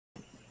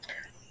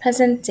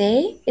Present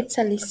day, it's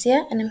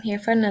Alicia, and I'm here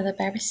for another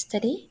Bible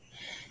study.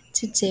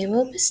 Today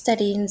we'll be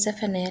studying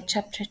Zephaniah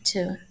chapter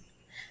 2.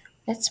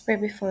 Let's pray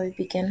before we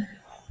begin.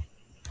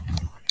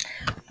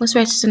 Most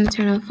righteous and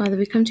eternal Father,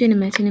 we come to you in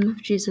the mighty name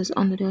of Jesus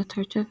under the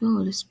authority of the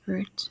Holy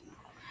Spirit.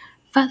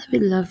 Father, we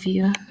love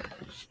you.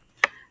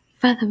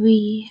 Father,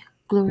 we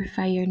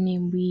glorify your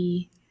name.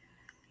 We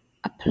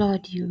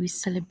applaud you. We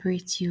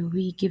celebrate you.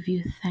 We give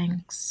you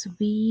thanks.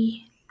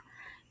 We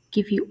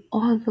give you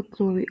all the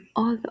glory,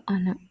 all the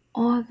honor,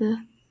 all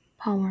the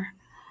power,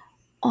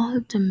 all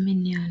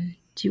dominion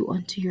due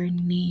unto your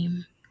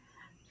name.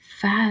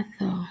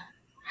 Father,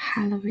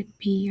 hallowed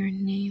be your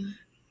name.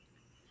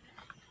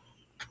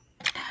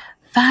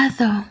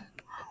 Father,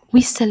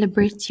 we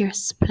celebrate your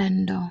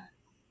splendor.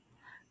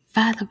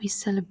 Father, we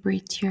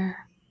celebrate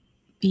your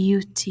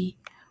beauty.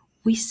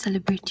 We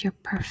celebrate your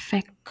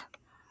perfect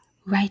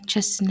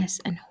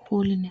righteousness and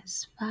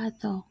holiness.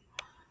 Father,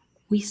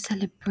 we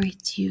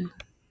celebrate you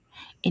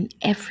in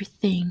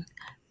everything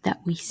that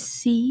we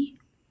see,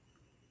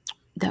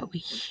 that we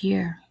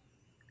hear,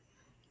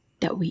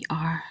 that we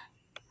are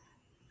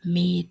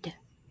made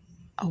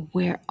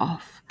aware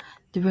of,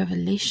 the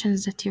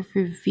revelations that you've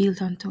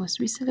revealed unto us.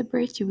 We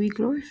celebrate you, we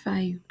glorify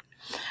you.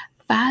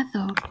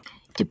 Father,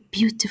 the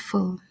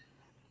beautiful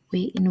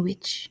way in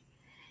which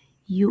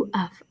you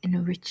have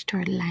enriched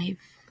our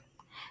life.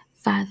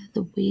 Father,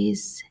 the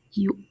ways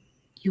you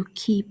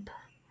keep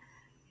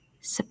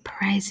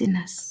surprising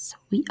us.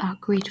 We are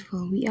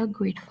grateful,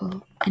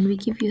 and we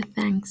give you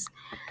thanks.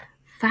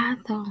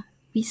 Father,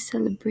 we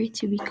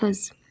celebrate you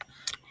because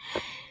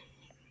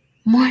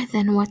more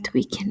than what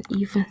we can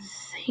even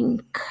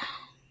think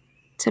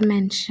to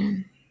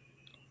mention,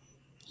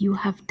 you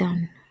have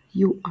done.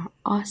 You are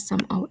awesome.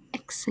 How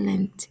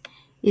excellent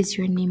is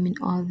your name in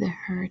all the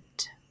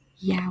earth.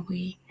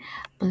 Yahweh,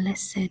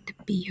 blessed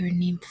be your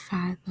name,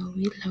 Father.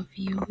 We love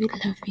you. We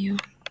love you.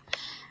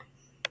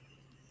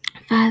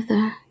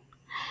 Father,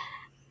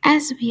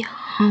 as we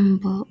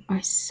humble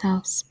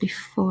ourselves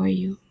before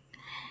you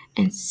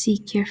and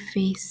seek your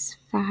face,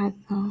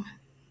 Father,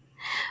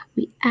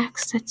 we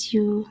ask that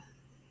you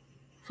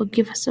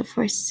forgive us of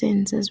our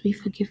sins as we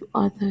forgive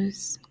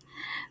others.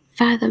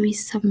 Father, we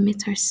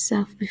submit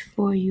ourselves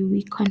before you.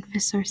 We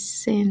confess our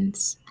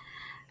sins.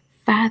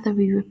 Father,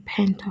 we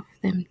repent of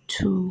them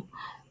too.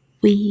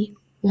 We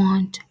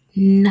want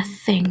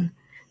nothing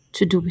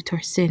to do with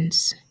our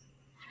sins.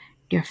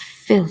 They're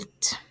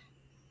filth.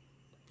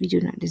 We do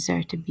not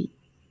desire to be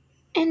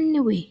any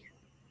way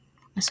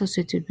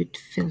associated with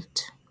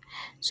filth.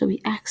 So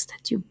we ask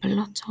that you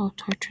blot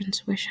out our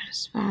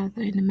transgressions,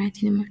 Father, in the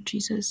mighty name of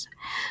Jesus.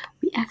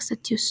 We ask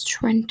that you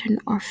strengthen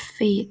our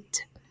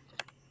faith.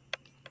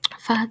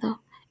 Father,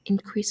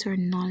 increase our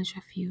knowledge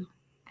of you.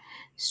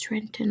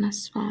 Strengthen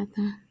us,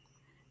 Father,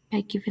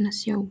 by giving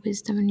us your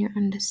wisdom and your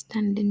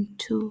understanding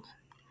too.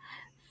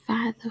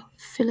 Father,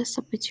 fill us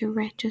up with your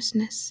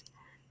righteousness.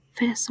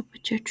 Fill us up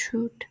with your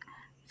truth.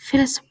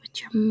 Fill us up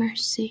with your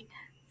mercy.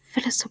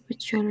 Fill us up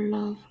with your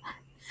love.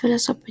 Fill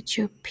us up with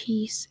your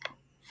peace.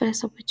 Fill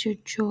us up with your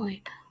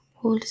joy.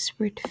 Holy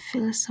Spirit,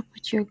 fill us up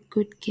with your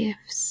good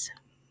gifts.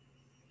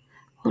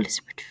 Holy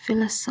Spirit,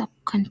 fill us up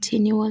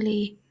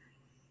continually.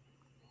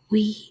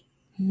 We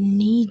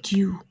need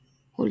you,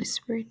 Holy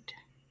Spirit.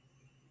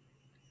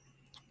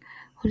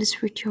 Holy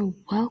Spirit, you're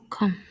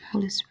welcome,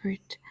 Holy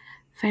Spirit.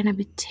 Find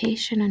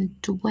habitation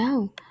and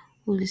dwell,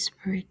 Holy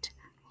Spirit.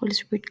 Holy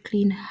Spirit,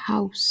 clean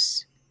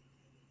house.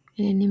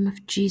 In the name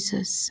of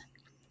Jesus.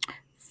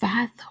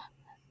 Father,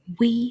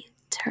 we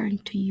turn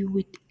to you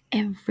with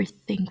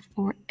everything,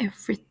 for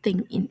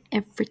everything, in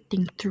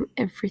everything, through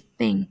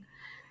everything.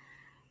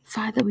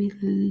 Father, we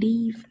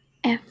leave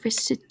every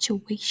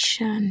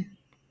situation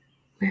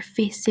we're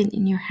facing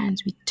in your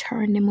hands. We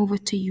turn them over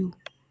to you.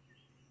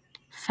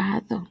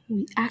 Father,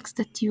 we ask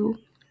that you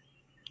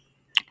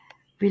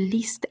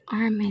release the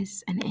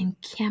armies and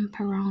encamp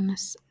around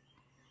us,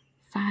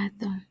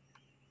 Father,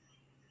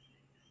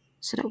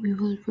 so that we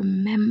will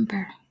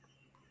remember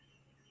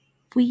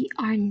we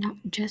are not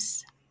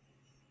just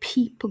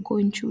people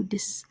going through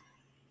this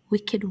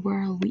wicked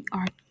world. We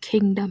are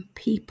kingdom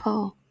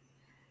people.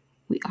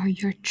 We are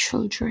your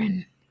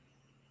children.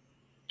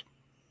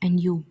 And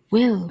you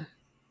will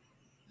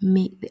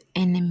make the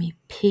enemy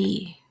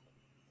pay.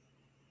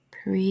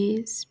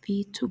 Praise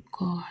be to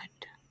God.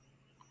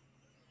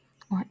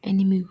 Our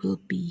enemy will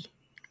be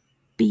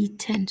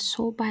beaten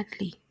so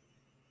badly,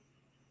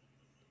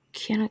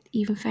 cannot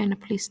even find a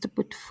place to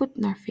put foot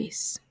in our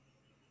face.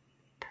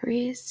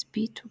 Praise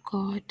be to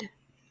God.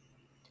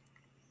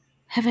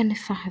 Heavenly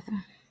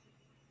Father,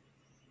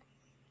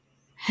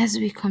 as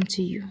we come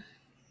to you,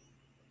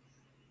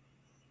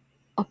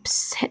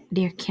 upset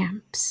their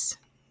camps,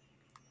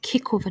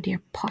 kick over their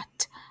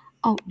pot,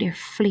 out their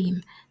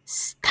flame,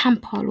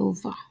 stamp all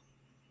over.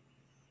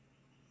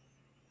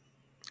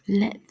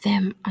 Let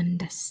them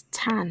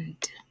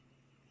understand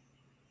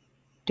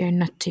they're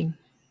nothing.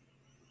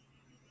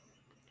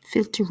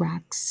 Filthy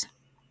rags,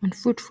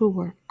 unfruitful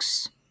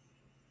works,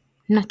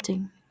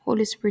 nothing.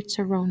 Holy Spirit,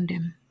 surround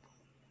them.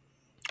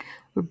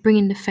 We're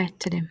bringing the fight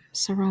to them.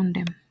 Surround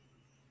them.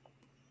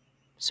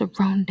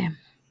 Surround them.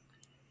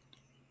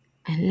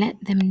 And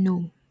let them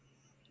know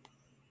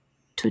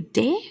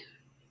today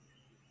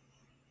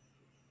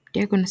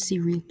they're going to see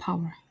real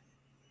power.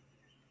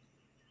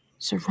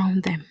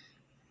 Surround them.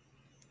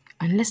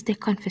 Unless they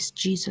confess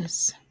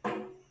Jesus,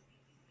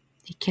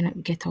 they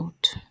cannot get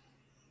out.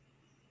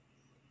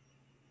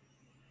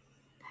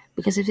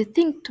 Because if they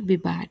think to be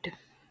bad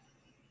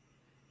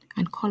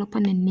and call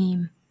upon the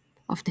name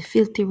of the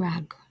filthy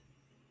rag,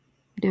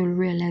 they will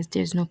realize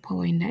there's no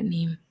power in that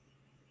name.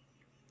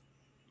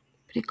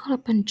 But they call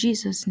upon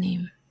Jesus'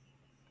 name,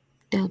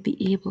 they'll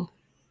be able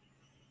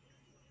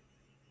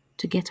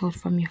to get out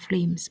from your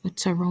flames, but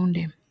surround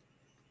them.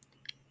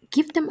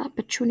 Give them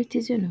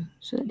opportunities,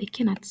 so that they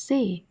cannot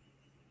say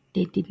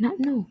they did not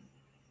know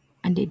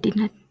and they did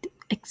not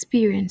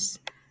experience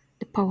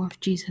the power of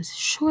Jesus.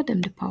 Show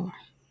them the power.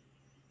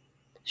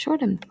 Show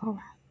them the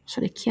power so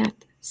they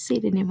can't say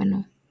they never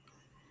know.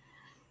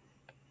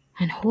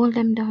 And hold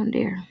them down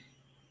there.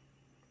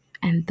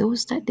 And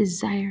those that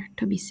desire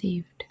to be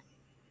saved,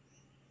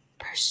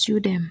 pursue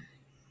them.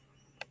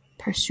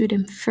 Pursue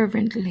them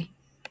fervently.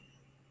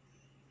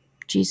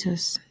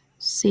 Jesus,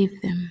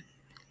 save them.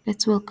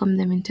 Let's welcome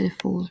them into the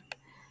fold.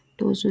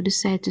 Those who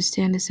decide to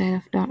stay on the side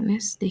of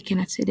darkness, they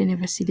cannot say they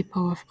never see the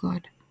power of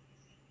God.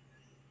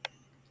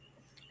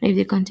 And if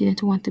they continue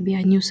to want to be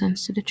a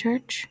nuisance to the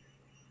church,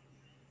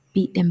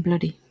 beat them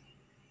bloody.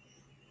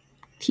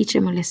 Teach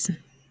them a lesson.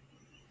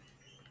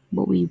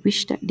 But we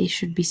wish that they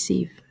should be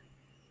saved.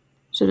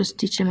 So just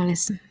teach them a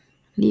lesson.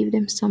 Leave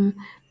them some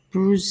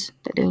bruise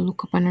that they'll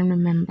look upon and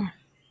remember.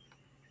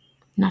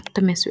 Not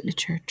to mess with the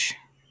church.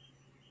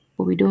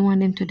 But we don't want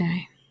them to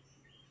die.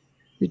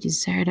 We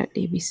desire that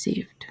they be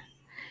saved.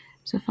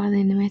 So Father,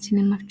 in the mighty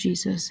name of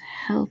Jesus,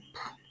 help.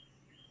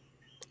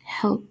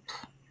 Help.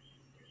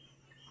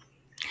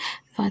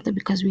 Father,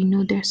 because we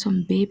know there are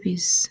some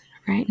babies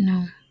right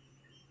now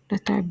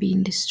that are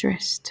being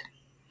distressed.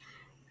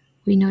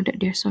 We know that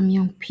there are some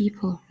young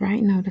people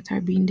right now that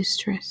are being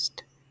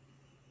distressed.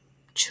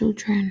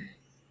 Children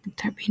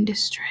that are being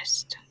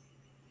distressed.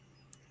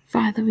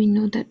 Father, we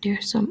know that there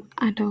are some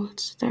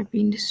adults that are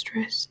being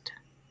distressed.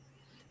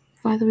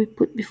 Father, we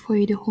put before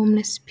you the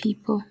homeless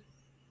people.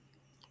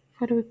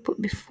 Father, we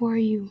put before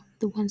you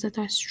the ones that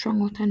are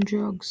strung out on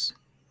drugs.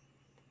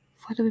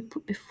 Father, we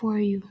put before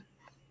you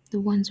the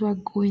ones who are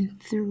going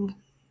through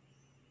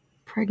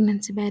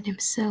pregnancy by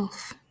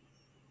themselves.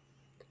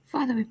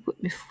 Father, we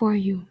put before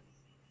you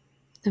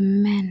the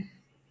men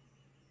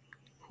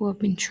who have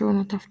been thrown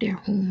out of their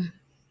home.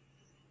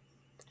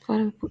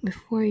 Father, we put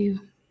before you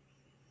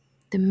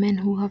the men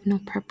who have no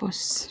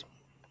purpose.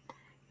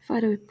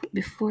 Father, we put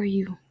before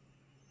you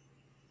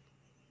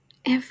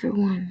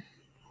everyone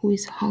who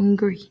is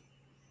hungry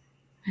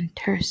and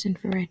thirsting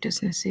for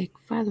righteousness' sake.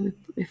 Father, we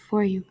put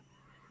before you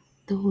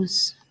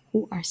those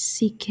who are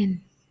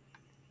seeking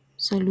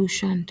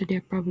solution to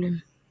their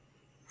problem.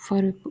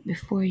 Father, we put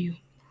before you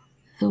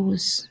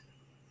those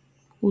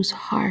whose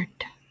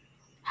heart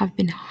have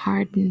been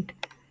hardened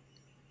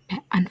by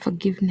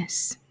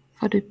unforgiveness.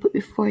 Father, we put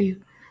before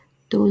you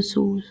those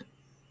whose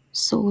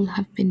soul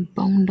have been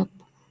bound up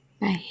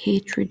by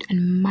hatred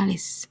and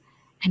malice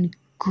and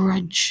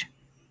grudge.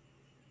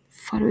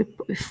 Father, we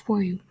put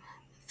before you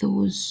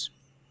those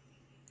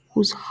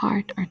whose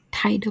heart are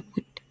tied up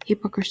with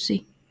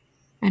hypocrisy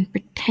and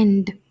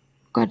pretend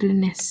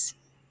godliness,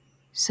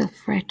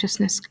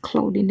 self-righteousness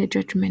clouding the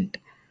judgment.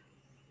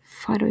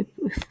 Father, we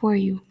put before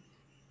you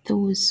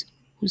those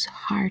whose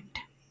heart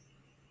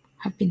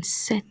have been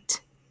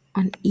set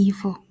on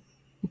evil.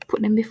 We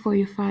put them before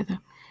you, Father,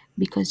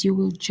 because you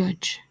will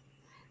judge,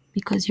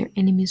 because your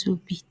enemies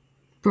will be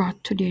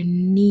brought to their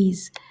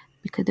knees,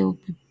 because they will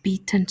be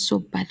beaten so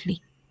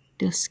badly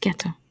they'll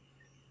scatter.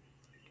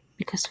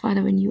 Because,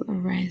 Father, when you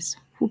arise,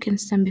 who can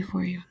stand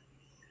before you?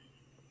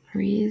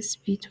 Praise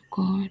be to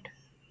God.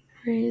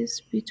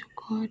 Praise be to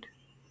God.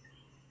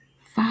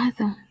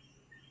 Father,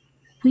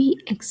 we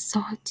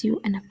exalt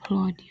you and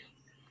applaud you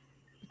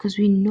because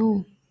we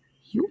know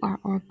you are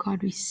our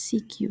God. We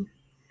seek you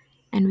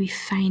and we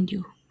find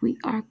you. We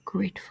are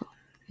grateful.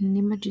 In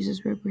the name of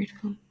Jesus, we're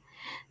grateful.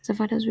 So,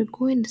 Father, as we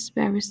go in this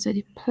Bible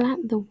study,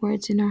 plant the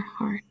words in our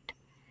heart,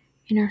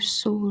 in our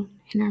soul,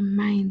 in our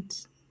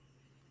minds.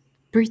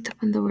 Breathe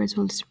upon the words,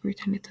 Holy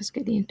Spirit, and let us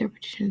get the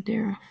interpretation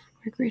thereof.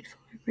 We're grateful.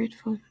 We're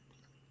grateful.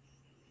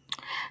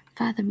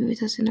 Father, be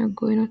with us in our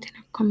going out and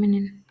our coming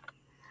in,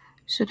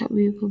 so that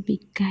we will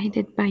be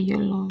guided by your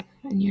love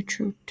and your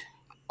truth.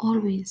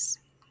 Always.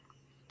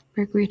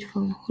 We're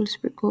grateful. Holy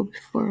Spirit, go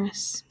before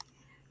us.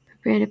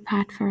 Prepare the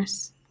path for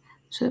us,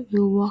 so that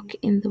we'll walk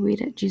in the way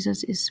that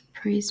Jesus is.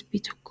 Praise be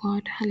to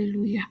God.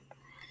 Hallelujah.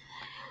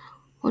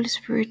 Holy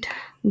Spirit,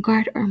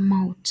 guard our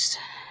mouths,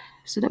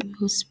 so that we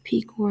will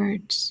speak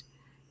words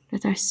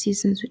that are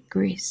seasoned with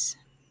grace.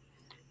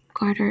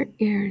 Guard our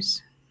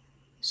ears,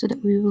 so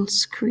that we will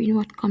screen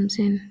what comes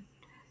in,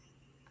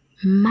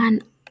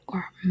 man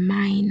or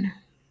mine,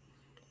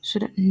 so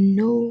that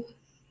no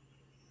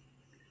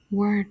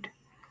word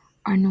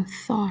or no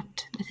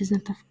thought that is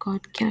not of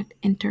God cannot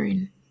enter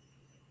in,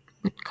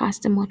 but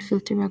cast them out,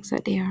 filthy rags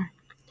that they are.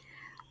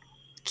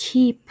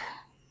 Keep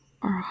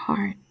our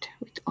heart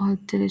with all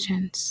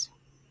diligence.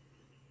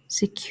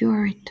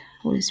 Secure it,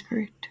 Holy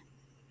Spirit,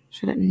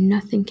 so that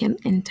nothing can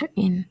enter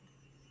in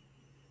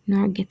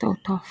nor get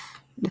out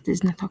of that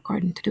is not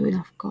according to the will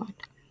of God.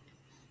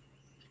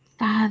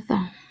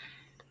 Father,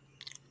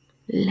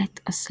 let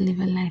us live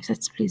a life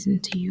that's pleasing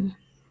to you.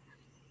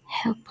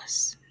 Help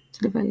us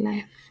to live a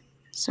life,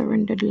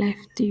 surrendered life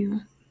to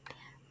you.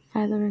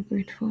 Father, we're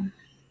grateful.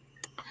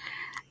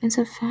 And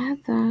so,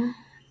 Father,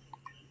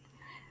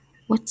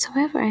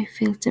 whatsoever I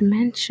fail to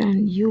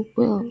mention, you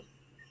will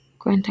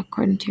grant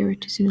according to your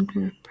riches in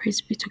glory.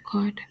 Praise be to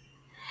God.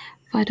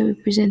 Father, we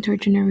present our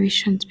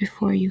generations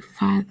before you,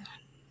 Father.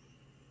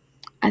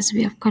 As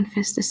we have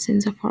confessed the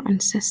sins of our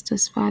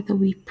ancestors, Father,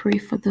 we pray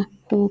for the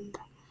hope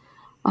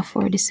of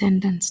our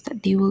descendants,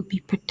 that they will be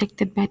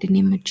protected by the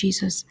name of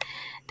Jesus,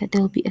 that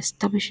they'll be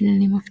established in the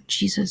name of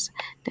Jesus,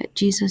 that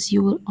Jesus,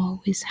 you will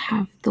always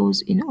have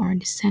those in our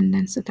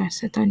descendants that are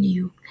set on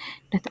you,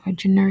 that our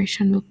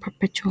generation will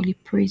perpetually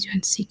praise you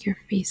and seek your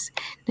face,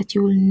 that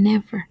you will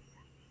never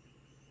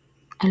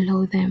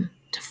allow them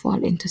to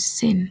fall into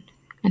sin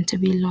and to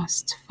be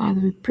lost. Father,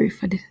 we pray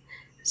for the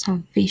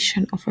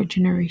salvation of our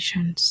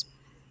generations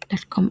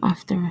that come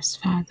after us,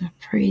 Father.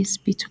 Praise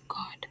be to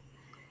God.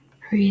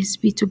 Praise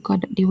be to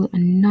God that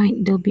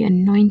they'll be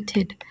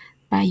anointed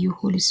by you,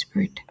 Holy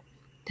Spirit.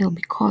 They'll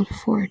be called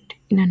forth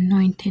in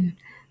anointing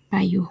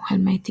by you,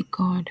 Almighty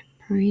God.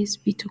 Praise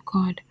be to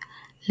God.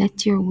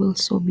 Let your will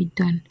so be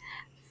done.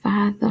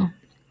 Father,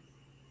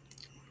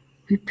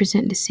 we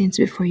present the saints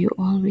before you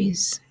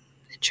always.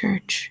 The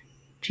church,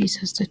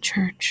 Jesus, the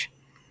church.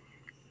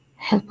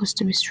 Help us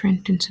to be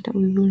strengthened so that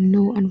we will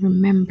know and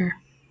remember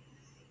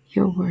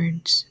your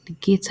words. The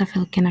gates of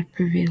hell cannot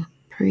prevail.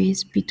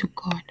 Praise be to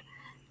God.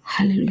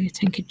 Hallelujah.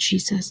 Thank you,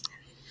 Jesus.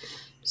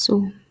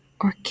 So,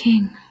 our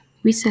King,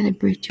 we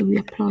celebrate you, we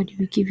applaud you,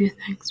 we give you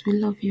thanks, we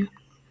love you.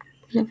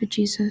 We love you,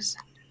 Jesus.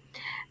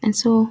 And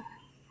so,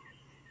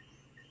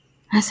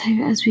 as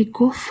we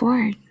go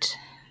forward,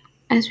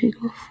 we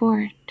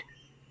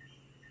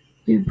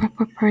wrap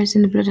our prayers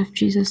in the blood of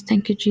Jesus.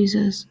 Thank you,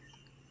 Jesus.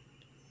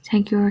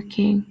 Thank you, our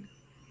King.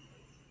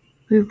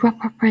 We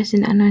wrap our prayers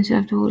in the anointing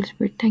of the Holy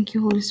Spirit. Thank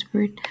you, Holy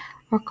Spirit,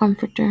 our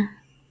Comforter.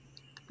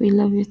 We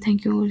love you.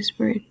 Thank you, Holy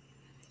Spirit.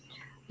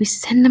 We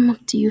send them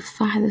up to you,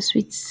 Father,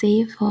 sweet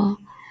Savior.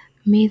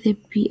 May they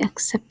be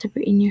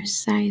acceptable in your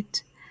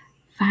sight.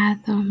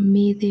 Father,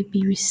 may they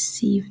be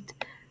received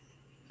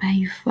by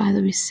you,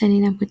 Father. We're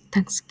sending them with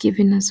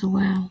thanksgiving as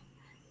well.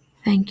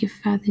 Thank you,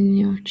 Father, in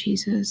the name of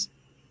Jesus.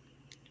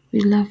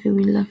 We love you,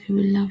 we love you,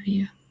 we love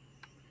you.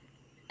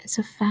 And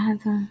so,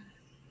 Father,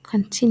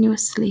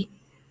 continuously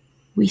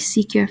we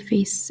seek your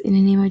face in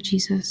the name of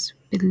Jesus,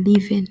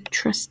 believing,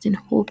 trusting,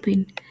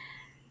 hoping,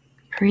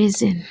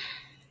 praising.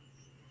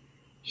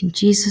 In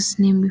Jesus'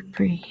 name we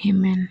pray.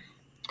 Amen.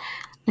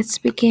 Let's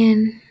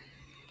begin.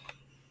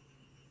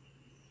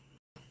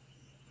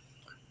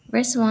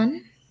 Verse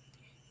 1.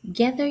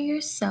 Gather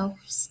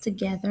yourselves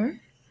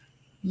together,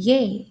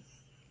 yea,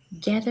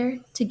 gather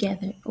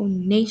together, O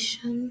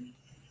nation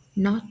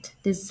not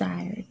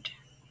desired.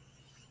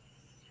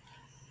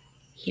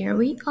 Here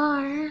we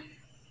are,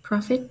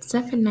 Prophet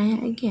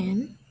Zephaniah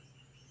again.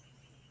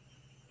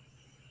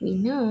 We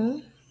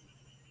know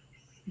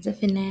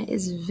Zephaniah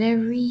is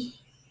very,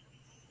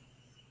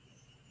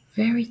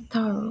 very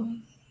thorough.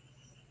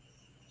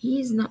 He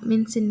is not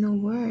mincing no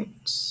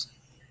words.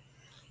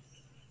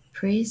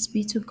 Praise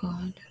be to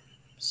God.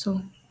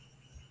 So,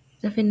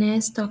 Zephaniah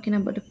is talking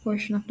about the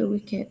portion of the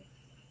wicked.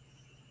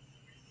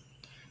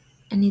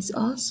 And he's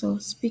also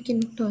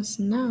speaking to us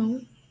now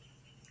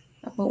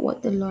about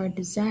what the Lord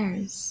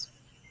desires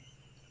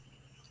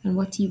and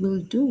what he will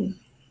do.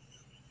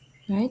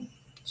 Right?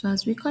 So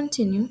as we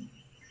continue,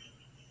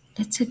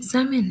 let's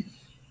examine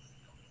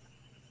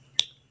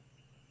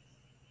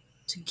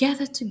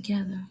together.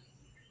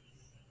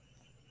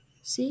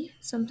 See,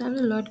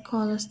 sometimes the Lord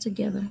calls us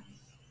together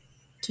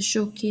to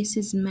showcase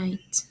his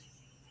might.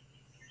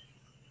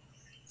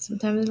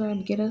 Sometimes the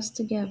Lord get us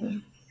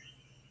together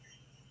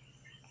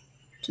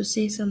to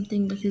say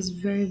something that is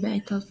very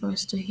vital for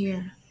us to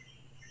hear.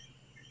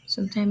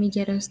 Sometimes he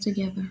get us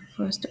together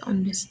for us to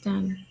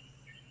understand.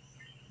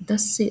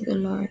 Thus saith the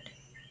Lord.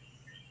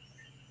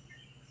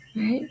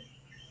 Right?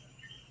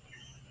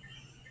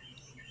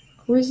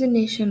 Who is the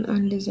nation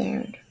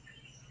undesired?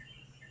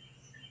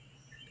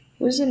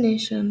 Who is the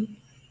nation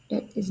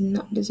that is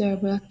not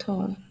desirable at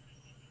all?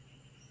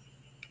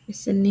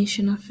 It's the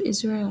nation of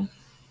Israel.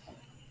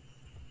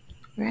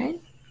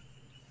 Right?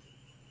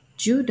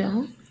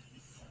 Judah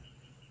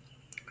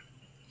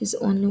is the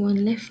only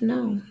one left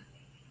now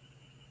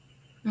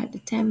at the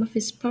time of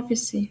his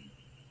prophecy.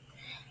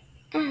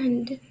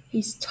 And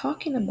he's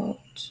talking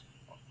about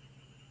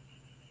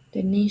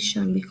the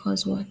nation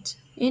because what?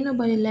 Ain't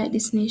nobody like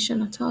this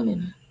nation at all, you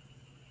know.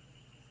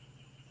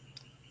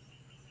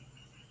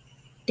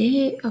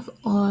 They of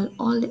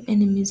all the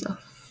enemies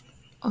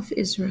of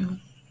Israel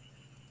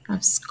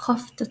have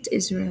scoffed at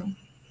Israel,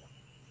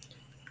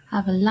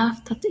 have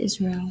laughed at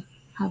Israel,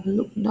 have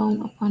looked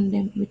down upon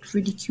them with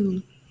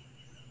ridicule.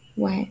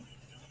 Why?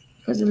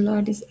 Because the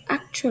Lord is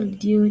actually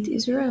dealing with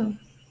Israel.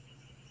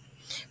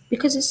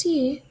 Because you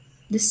see,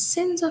 the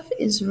sins of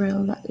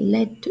Israel that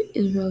led to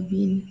Israel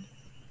being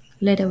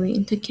led away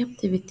into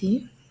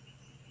captivity,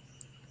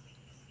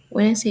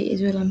 when I say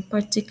Israel, I'm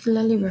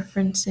particularly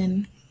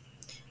referencing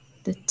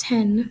the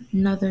 10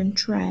 northern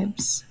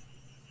tribes.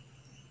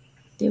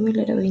 They were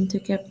led away into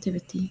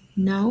captivity.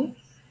 Now,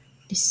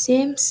 the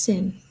same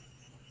sin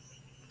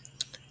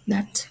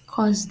that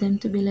caused them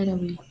to be led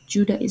away,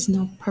 Judah is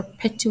now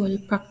perpetually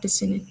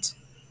practicing it,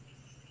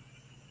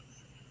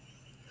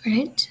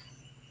 right?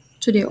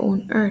 To their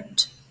own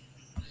hurt.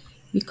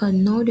 Because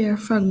now they're a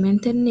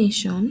fragmented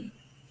nation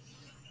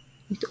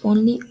with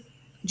only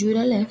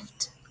Judah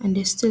left and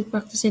they're still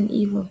practicing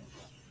evil.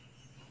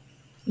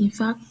 In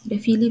fact, they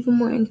feel even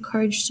more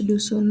encouraged to do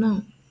so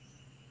now.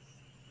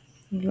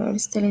 The Lord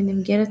is telling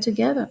them, get it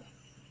together.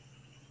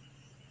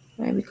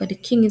 Why? Because the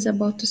king is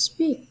about to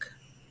speak.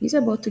 He's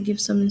about to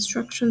give some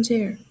instructions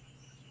here.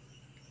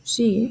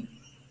 See,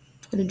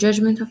 the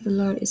judgment of the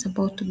Lord is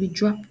about to be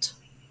dropped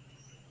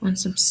on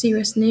some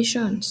serious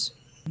nations.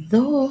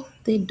 Though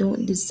they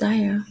don't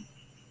desire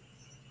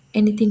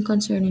anything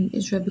concerning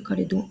Israel because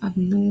they don't have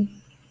no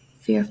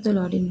fear of the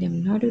Lord in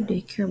them, nor do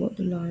they care about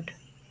the Lord.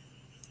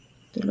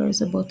 The Lord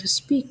is about to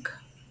speak.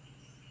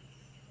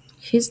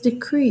 His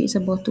decree is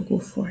about to go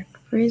forth.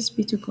 Praise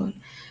be to God.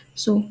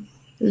 So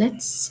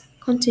let's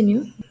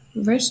continue.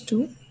 Verse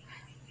 2.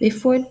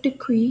 Before the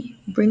decree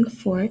bring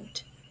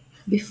forth,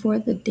 before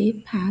the day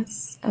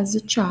pass as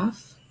the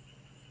chaff,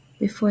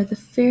 before the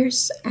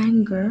fierce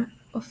anger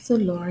of the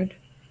Lord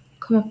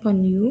come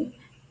upon you,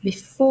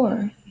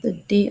 before the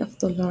day of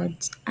the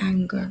Lord's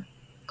anger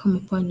come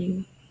upon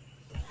you.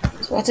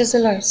 So what is the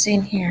Lord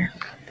saying here?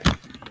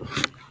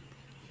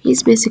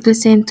 He's basically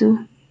saying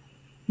to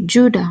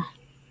Judah,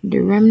 the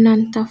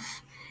remnant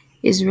of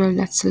Israel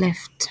that's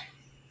left,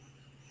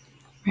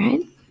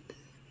 right?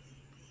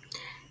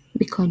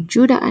 Because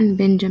Judah and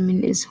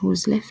Benjamin is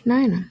who's left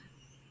now.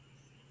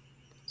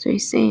 So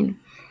he's saying,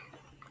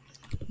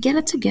 get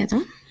it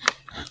together.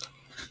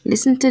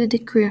 Listen to the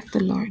decree of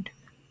the Lord,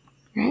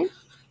 right?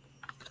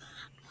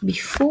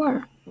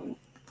 Before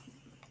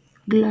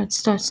the Lord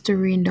starts to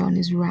rain down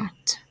his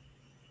wrath,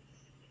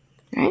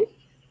 right?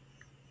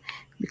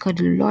 Because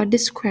the Lord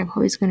described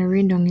how he's going to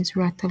rain down his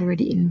wrath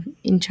already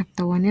in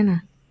chapter 1, you know.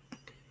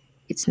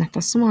 It's not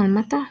a small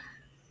matter.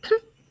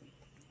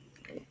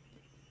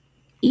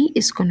 He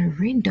is going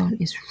to rain down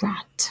his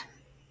wrath,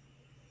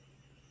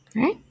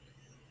 right?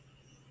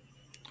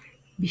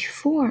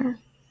 Before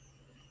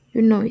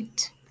you know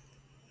it,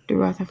 the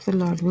wrath of the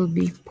Lord will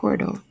be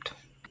poured out.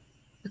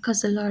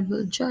 Because the Lord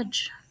will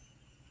judge.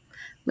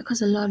 Because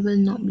the Lord will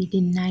not be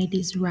denied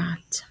his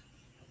wrath.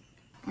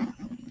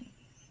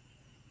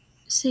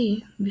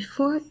 See,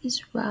 before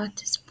his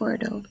wrath is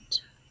poured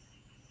out,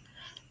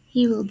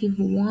 he will give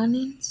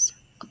warnings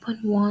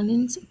upon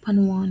warnings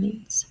upon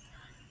warnings.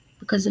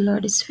 Because the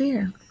Lord is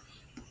fair.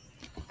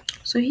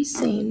 So he's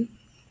saying,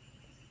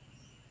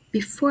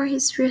 before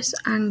his fierce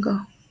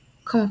anger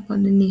come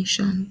upon the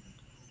nation,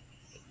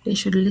 they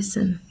should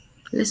listen.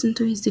 Listen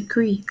to his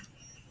decree.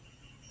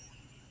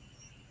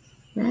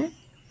 Right?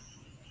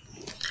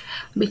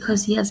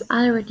 Because he has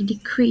already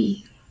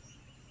decreed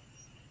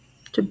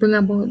to bring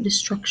about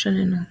destruction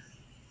in them.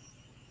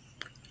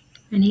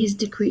 And his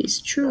decree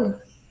is true.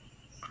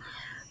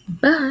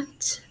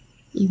 But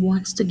he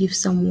wants to give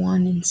some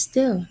warning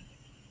still.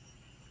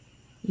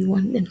 He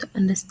wants them to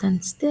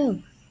understand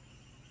still.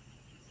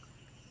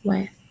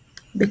 Why?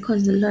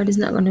 Because the Lord is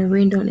not going to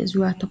rain down his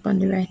wrath upon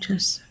the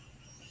righteous.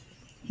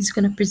 He's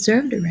going to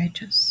preserve the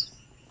righteous.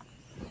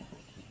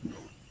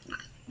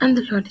 And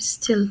the Lord is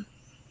still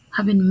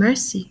having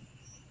mercy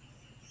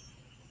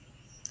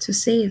to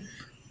save.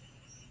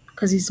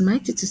 Because he's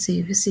mighty to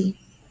save, you see.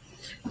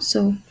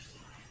 So,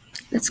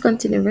 let's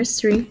continue. Verse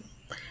 3.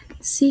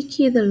 Seek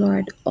ye the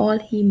Lord, all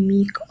ye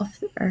meek of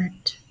the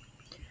earth,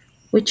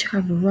 which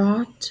have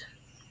wrought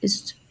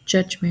his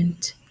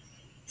judgment.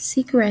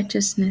 Seek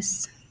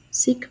righteousness,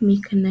 seek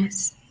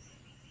meekness.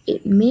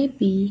 It may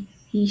be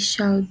ye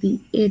shall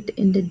be hid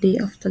in the day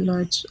of the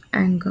Lord's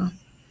anger.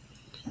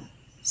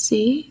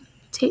 See,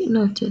 take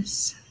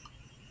notice.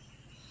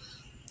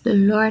 The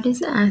Lord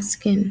is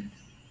asking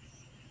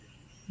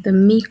the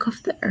meek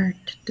of the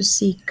earth to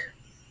seek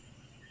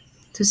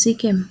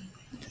him.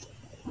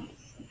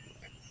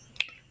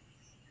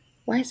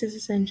 Why is this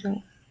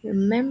essential?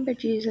 Remember,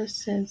 Jesus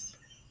says,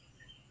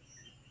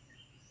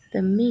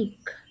 the meek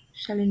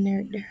shall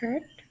inherit the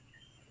earth.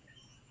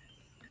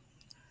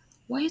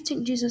 Why do you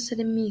think Jesus said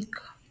the meek?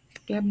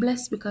 They are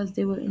blessed because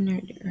they will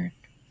inherit the earth.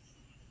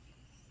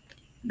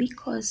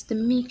 Because the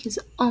meek is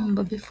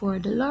humble before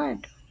the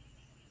Lord.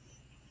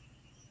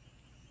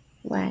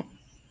 Why?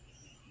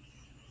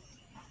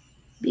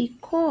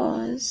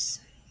 Because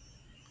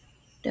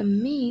the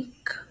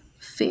meek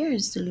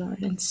fears the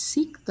Lord and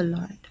seek the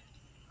Lord.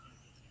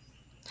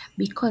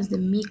 Because the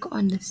meek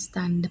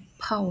understand the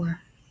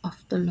power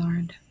of the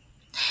Lord.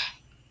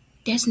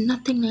 There's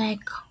nothing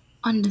like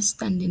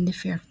understanding the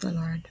fear of the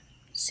Lord.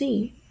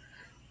 See,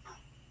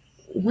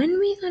 when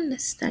we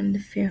understand the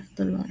fear of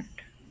the Lord,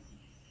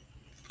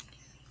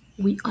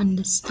 we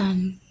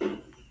understand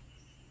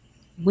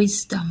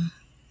wisdom,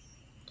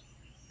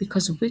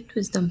 because with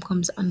wisdom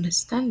comes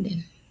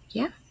understanding.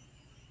 Yeah,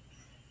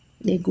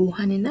 they go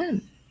hand in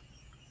hand.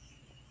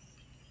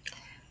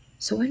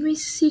 So when we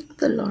seek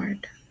the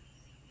Lord,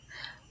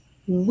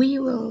 we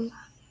will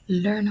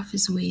learn of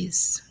his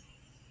ways.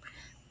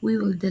 We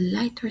will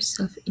delight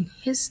ourselves in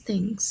his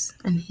things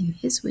and in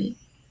his way.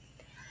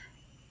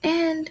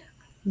 And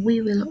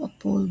we will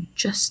uphold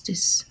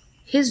justice,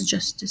 his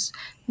justice,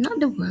 not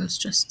the world's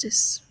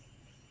justice.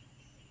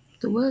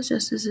 The world's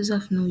justice is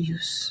of no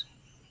use,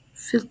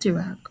 filthy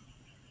rag,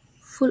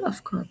 full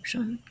of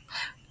corruption.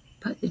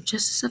 But the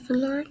justice of the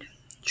Lord,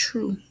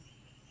 true.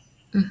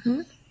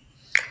 Mhm.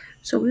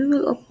 So we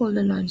will uphold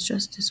the Lord's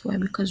justice. Why?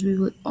 Because we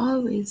will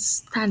always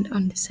stand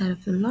on the side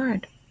of the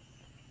Lord.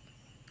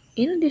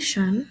 In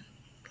addition,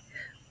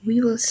 we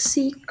will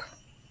seek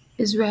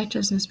his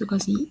righteousness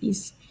because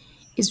is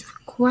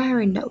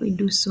requiring that we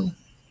do so.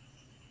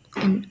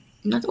 And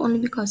not only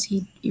because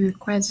he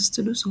requires us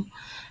to do so,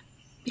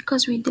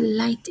 because we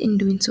delight in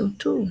doing so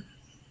too.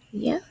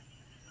 Yeah?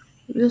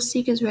 We'll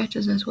seek his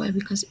righteousness. Why?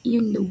 Because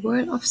in the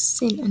world of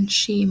sin and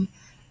shame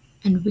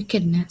and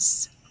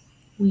wickedness,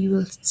 we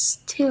will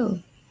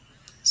still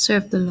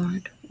serve the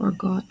Lord our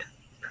God.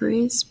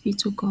 Praise be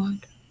to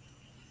God.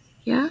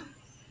 Yeah?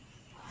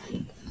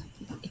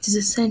 It is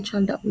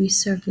essential that we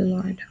serve the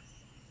Lord.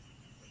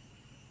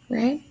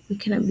 Right? We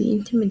cannot be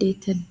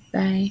intimidated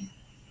by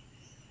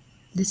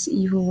this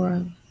evil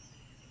world.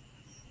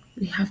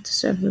 We have to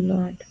serve the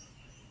Lord.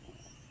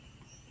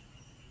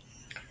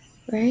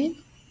 Right?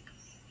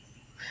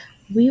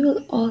 We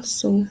will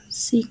also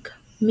seek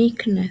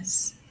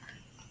meekness.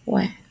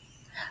 Why?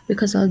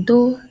 Because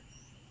although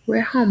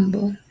we're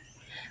humble,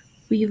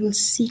 we will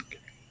seek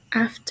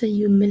after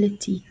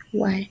humility.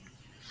 Why?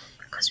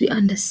 Because we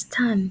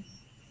understand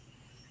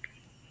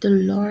the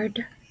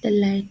Lord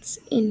delights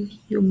in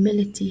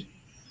humility.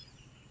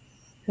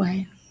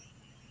 Why?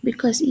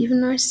 Because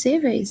even our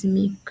Savior is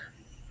meek.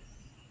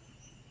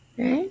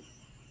 Right?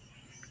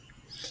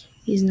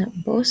 He's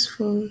not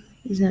boastful,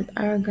 he's not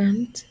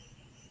arrogant,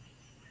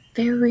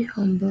 very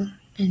humble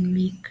and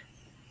meek.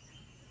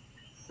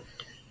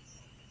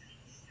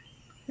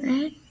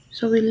 Right?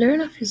 So we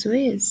learn of his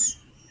ways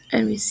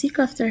and we seek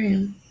after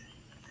him.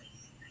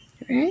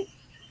 Right?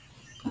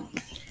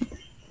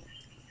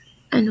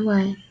 And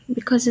why?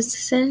 Because it's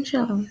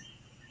essential.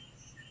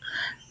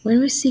 When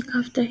we seek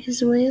after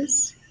his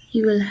ways,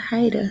 he will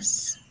hide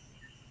us.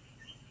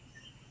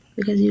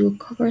 Because he will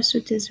cover us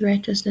with his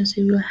righteousness,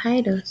 he will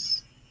hide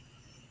us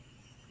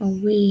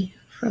away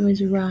from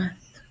his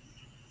wrath.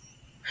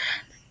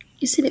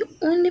 You see, the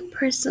only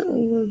person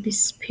who will be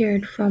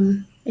spared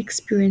from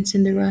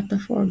experiencing the wrath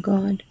of our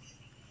God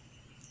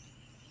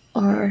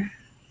are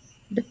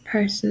the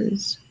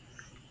persons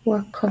who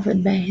are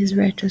covered by his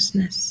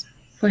righteousness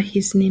for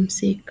his name's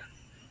sake.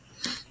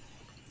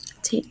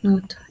 Take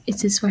note,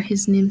 it is for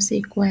his name's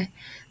sake. Why?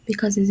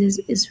 Because it is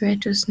his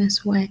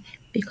righteousness. Why?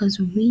 Because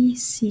we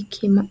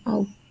seek him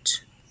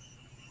out.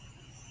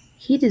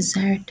 He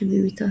desired to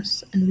be with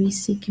us and we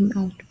seek him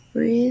out.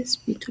 Praise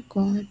be to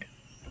God.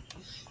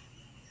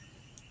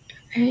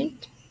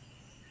 Right?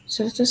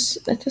 So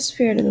let us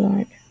fear the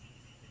Lord.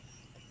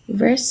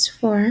 Verse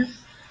 4.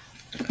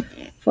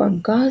 For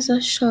Gaza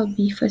shall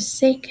be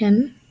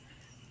forsaken,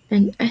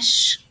 and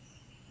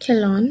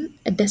Ashkelon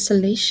a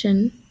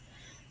desolation.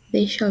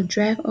 They shall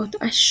drive out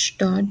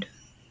Ashdod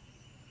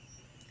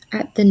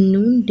at the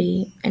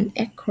noonday, and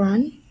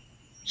Ekron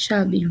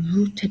shall be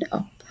rooted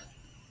up.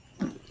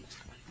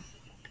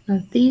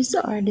 Now these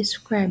are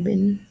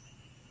describing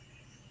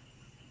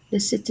the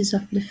cities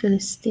of the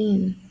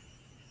Philistines,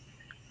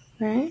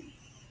 right?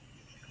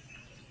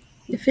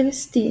 The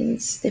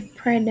Philistines, they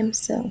pride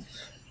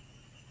themselves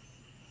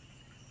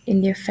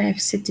in their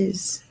 5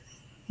 cities,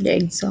 the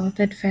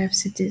exalted 5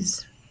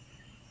 cities.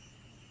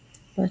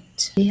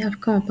 But they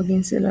have come up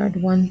against the Lord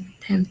one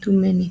time too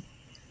many.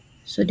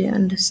 So they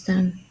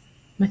understand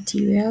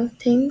material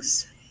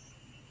things.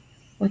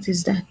 What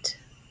is that?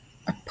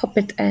 A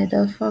puppet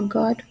idol for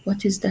God?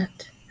 What is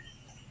that?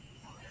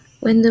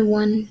 When the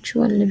one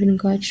true and living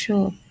God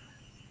show up,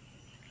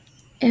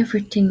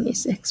 everything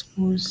is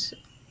exposed.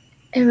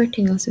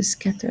 Everything else is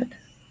scattered.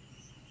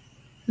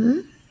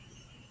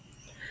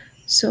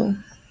 So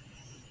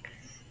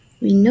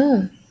we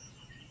know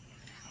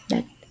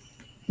that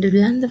the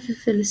land of the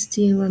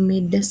Philistines were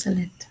made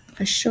desolate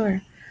for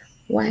sure.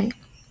 Why?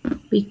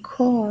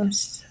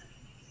 Because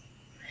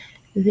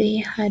they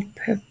had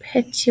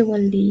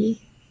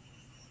perpetually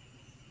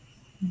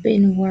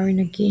been warring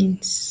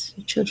against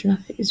the children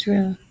of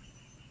Israel.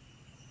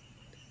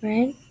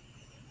 Right?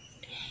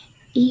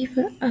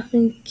 Even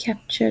having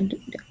captured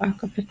the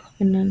Ark of the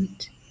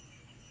Covenant,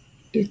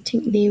 you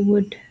think they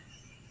would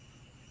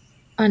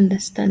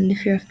understand the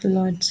fear of the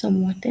Lord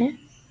somewhat, eh?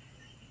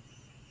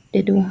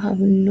 They don't have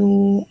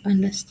no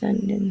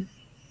understanding.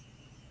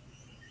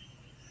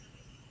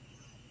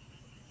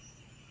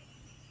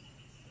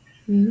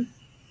 Hmm?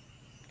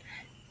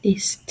 They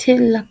still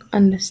lack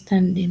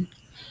understanding,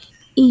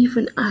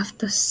 even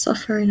after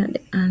suffering at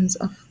the hands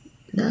of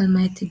the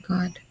Almighty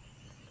God.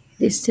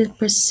 They still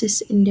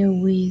persist in their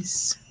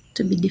ways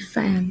to be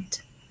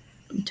defiant,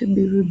 to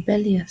be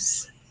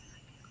rebellious,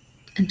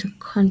 and to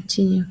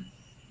continue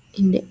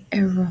in the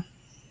error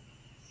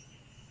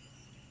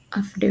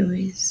of their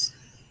ways.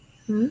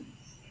 Hmm?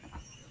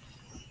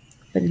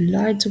 But the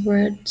Lord's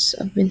words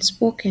have been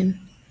spoken,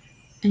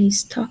 and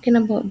He's talking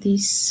about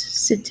these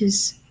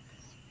cities,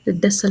 the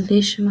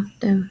desolation of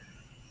them,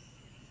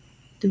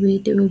 the way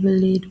they will be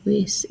laid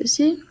waste. You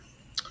see,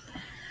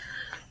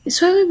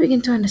 it's when we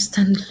begin to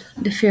understand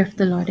the fear of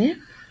the Lord, eh?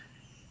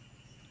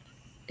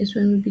 It's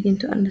when we begin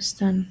to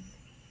understand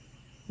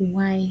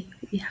why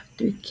we have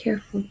to be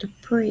careful to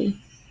pray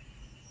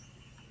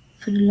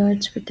for the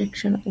Lord's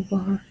protection over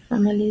our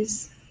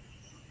families,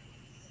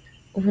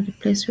 over the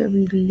place where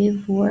we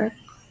live, work.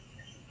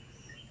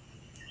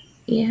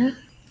 Yeah.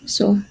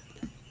 So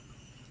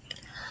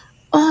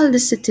all the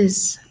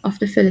cities of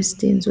the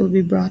Philistines will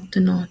be brought to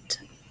naught.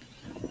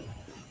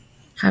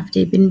 Have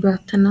they been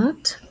brought to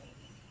naught?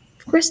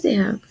 Of course they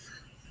have.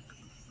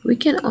 We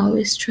can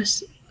always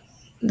trust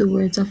the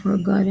words of our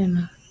God, you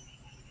know.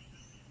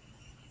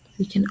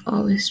 We can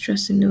always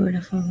trust in the word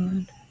of our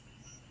God.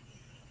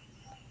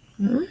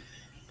 Hmm?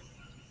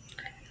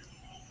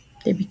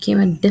 They became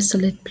a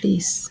desolate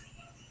place.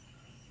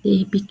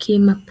 They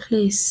became a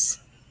place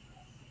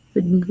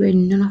where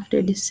none of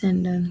their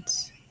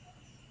descendants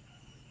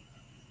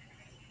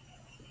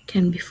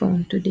can be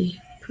found today.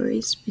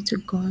 Praise be to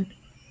God.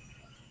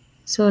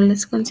 So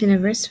let's continue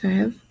verse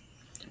 5.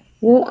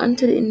 Woe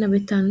unto the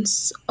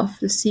inhabitants of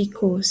the sea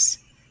coast,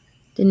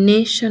 the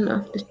nation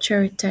of the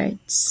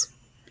Cherethites.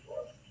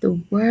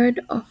 The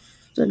word of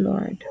the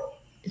Lord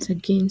is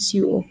against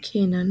you, O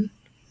Canaan,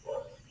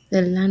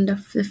 the land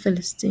of the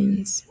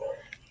Philistines.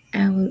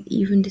 I will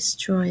even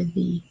destroy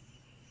thee,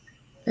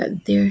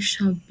 that there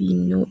shall be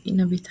no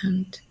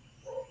inhabitant.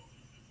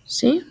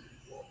 See,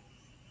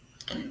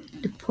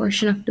 the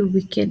portion of the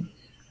wicked,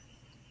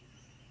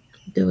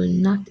 they will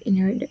not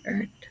inherit the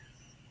earth.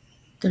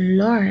 The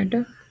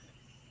Lord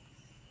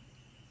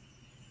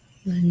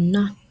will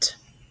not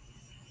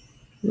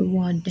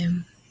reward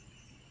them.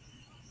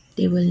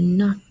 They will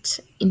not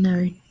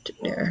inherit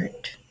the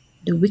earth.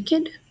 The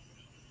wicked,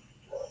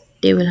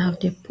 they will have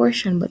their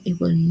portion, but it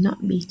will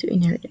not be to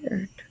inherit the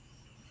earth.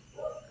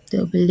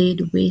 They'll be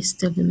laid waste,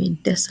 they'll be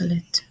made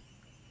desolate.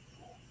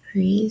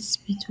 Praise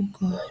be to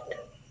God.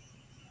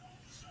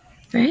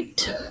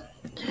 Right?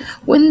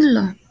 When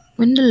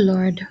the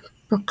Lord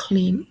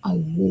proclaim a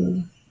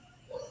woe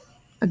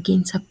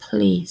against a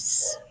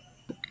place,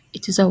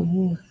 it is a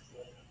woe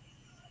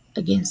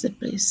against the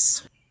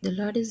place. The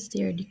Lord is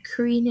there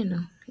decreeing, you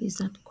know. He's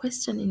not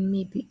questioning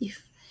maybe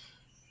if,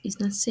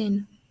 he's not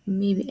saying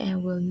maybe I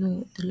will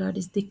know. The Lord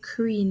is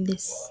decreeing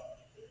this,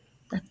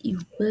 that He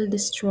will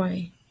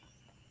destroy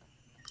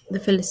the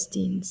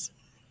Philistines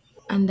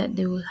and that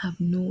they will have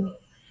no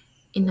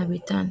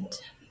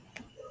inhabitant.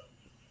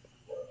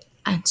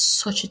 And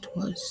such it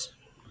was.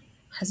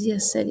 As He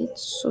has said it,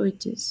 so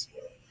it is.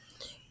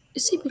 You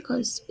see,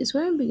 because it's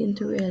when I begin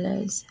to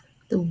realize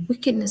the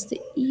wickedness,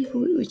 the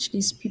evil with which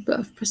these people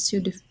have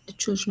pursued the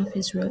children of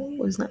Israel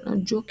was not no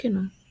joke, you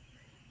know.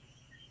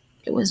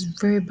 It was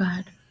very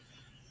bad,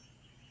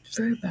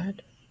 very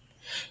bad.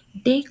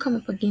 They come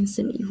up against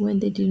them even when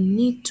they didn't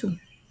need to,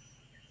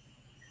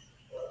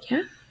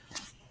 yeah.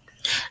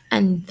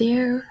 And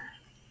their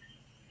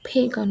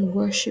pagan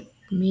worship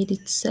made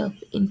itself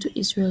into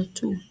Israel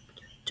too,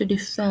 to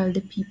defile the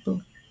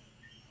people.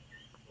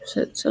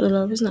 So the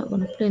Lord is not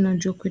going to play no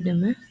joke with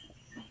them, eh?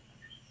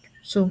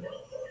 So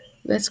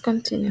let's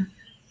continue.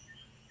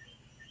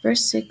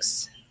 Verse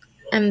 6.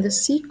 And the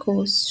sea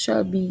coast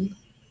shall be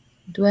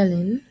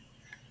dwelling,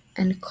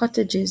 and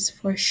cottages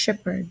for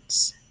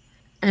shepherds,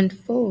 and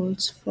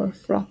folds for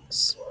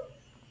flocks.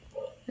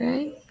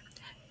 Right?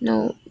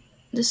 Now,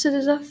 the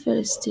cities of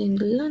Philistine,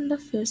 the land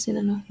of Philistine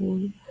on a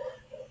whole,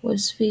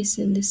 was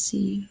facing the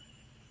sea.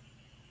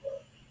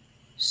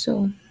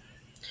 So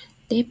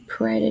they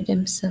prided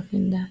themselves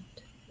in that.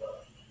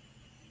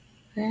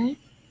 Right?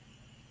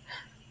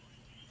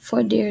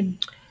 For their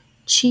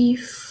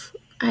chief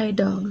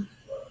idol,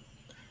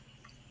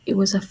 it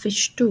was a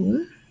fish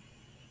too,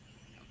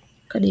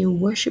 because they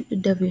worship the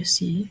devil, you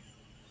see.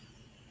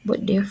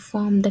 But their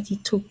form that he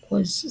took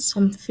was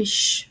some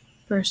fish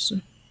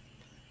person.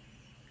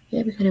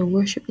 Yeah, because they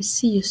worship the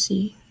sea, you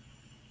see.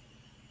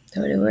 That's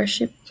what they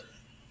worship,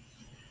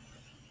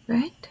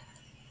 right?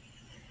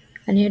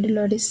 And here the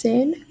Lord is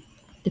saying,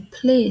 the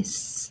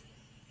place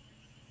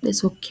they're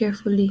so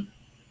carefully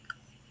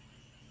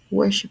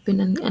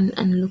worshiping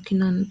and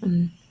looking on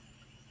and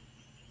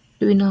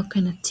doing all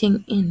kind of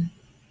thing in,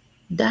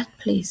 that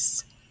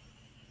place,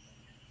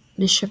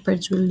 the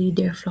shepherds will lead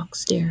their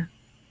flocks there.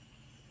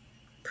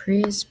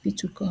 Praise be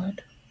to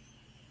God.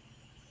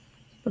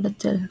 But I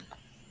tell you,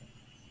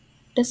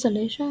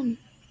 Desolation.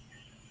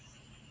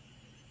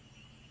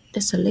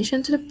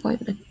 Desolation to the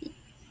point that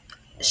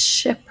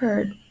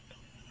shepherd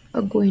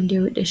are going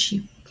there with the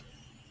sheep.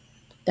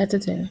 That's a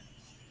tell.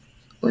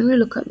 When we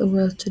look at the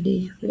world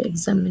today, we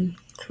examine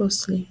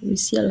closely, we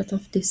see a lot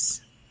of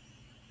this.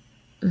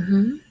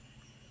 hmm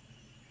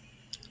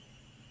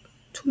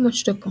Too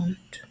much to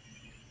count,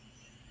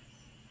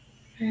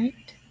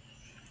 right?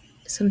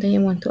 Sometimes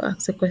you want to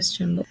ask a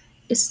question, but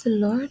it's the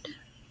Lord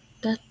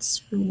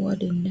that's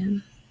rewarding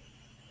them.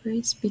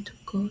 Praise be to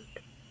God.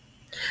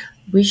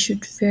 We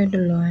should fear the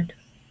Lord.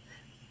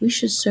 We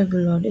should serve the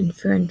Lord in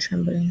fear and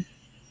trembling.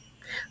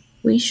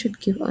 We should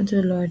give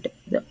unto the Lord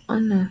the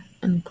honor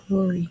and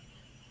glory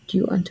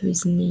due unto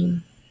his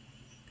name,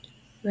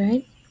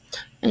 right?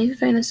 And if you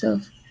find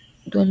yourself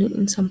dwelling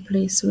in some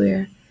place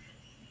where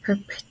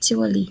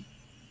perpetually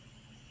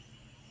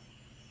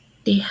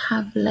they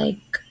have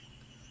like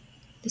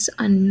this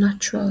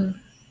unnatural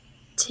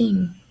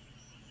thing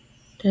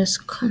that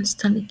just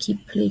constantly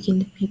keep plaguing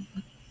the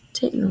people,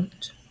 take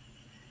note.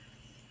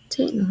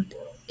 Take note.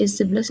 Is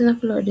the blessing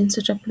of the Lord in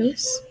such a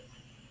place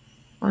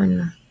or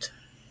not?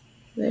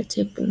 We're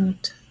taking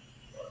note,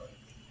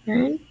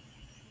 right?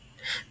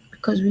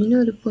 Because we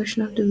know the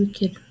portion of the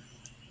wicked,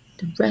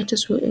 the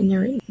righteous will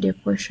inherit their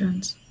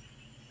portions.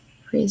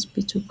 Praise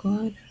be to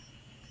God.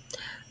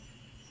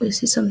 We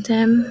see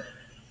sometimes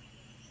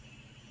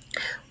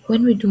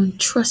when we don't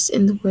trust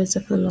in the words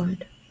of the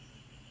Lord,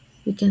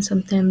 we can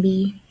sometimes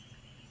be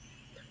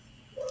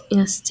in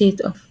a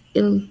state of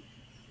in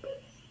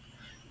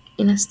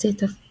a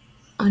state of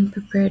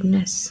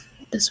unpreparedness.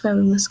 That's why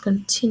we must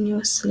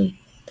continuously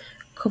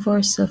cover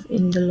ourselves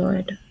in the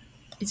Lord.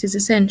 It is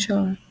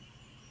essential,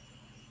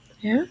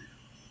 yeah?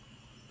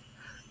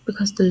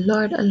 Because the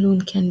Lord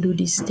alone can do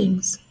these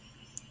things.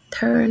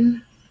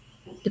 Turn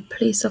the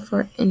place of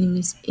our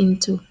enemies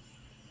into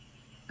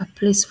a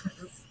place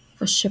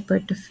for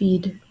shepherd to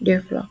feed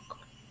their flock.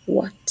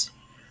 What?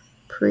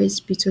 Praise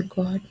be to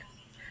God.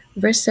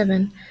 Verse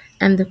 7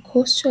 And the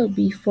coast shall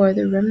be for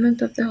the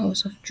remnant of the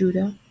house of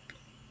Judah.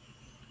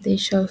 They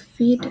shall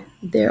feed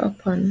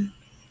thereupon.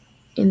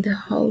 In the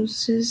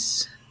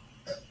houses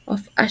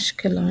of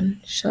Ashkelon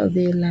shall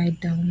they lie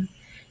down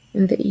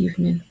in the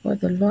evening, for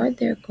the Lord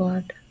their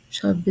God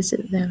shall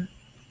visit them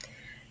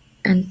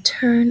and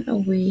turn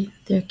away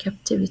their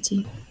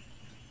captivity.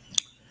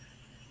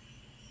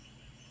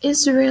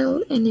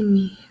 Israel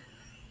enemy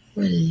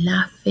were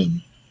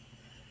laughing.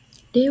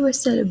 They were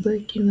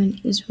celebrating when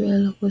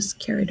Israel was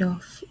carried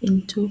off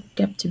into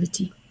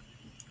captivity.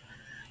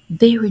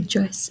 They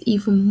rejoice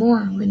even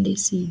more when they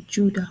see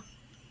Judah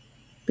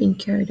being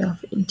carried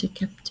off into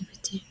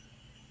captivity.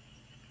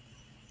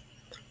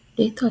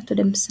 They thought to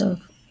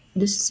themselves,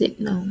 this is it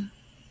now.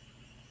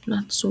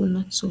 Not so,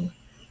 not so.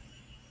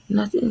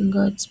 Not in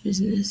God's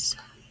business.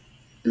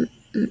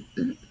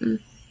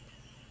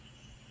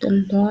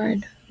 The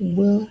Lord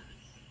will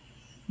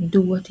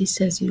do what He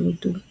says He will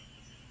do.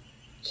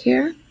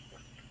 Here,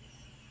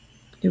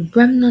 the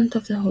remnant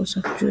of the house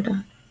of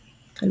Judah,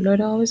 the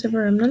Lord always have a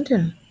remnant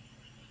in.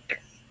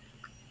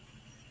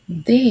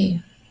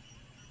 They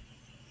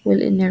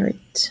will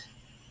inherit.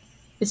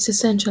 It's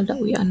essential that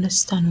we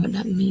understand what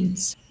that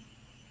means.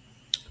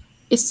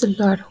 It's the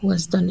Lord who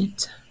has done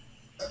it.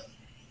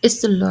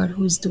 It's the Lord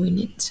who is doing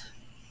it.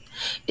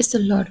 It's the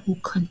Lord who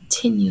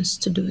continues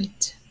to do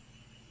it.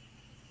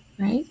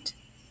 Right?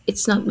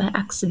 It's not by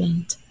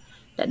accident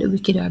that the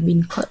wicked are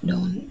being cut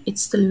down.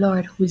 It's the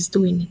Lord who is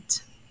doing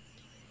it.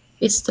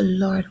 It's the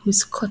Lord who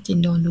is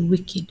cutting down the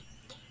wicked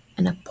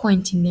and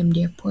appointing them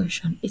their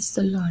portion. It's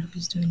the Lord who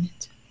is doing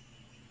it.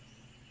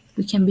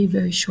 We can be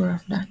very sure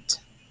of that.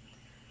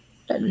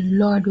 That the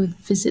Lord will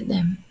visit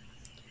them.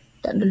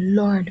 That the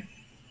Lord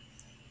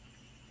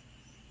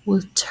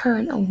will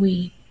turn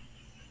away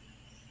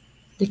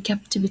the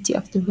captivity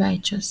of the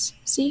righteous.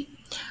 See,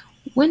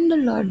 when the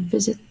Lord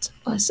visits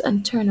us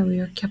and turn away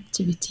our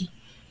captivity,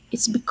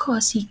 it's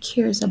because He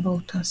cares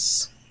about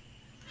us.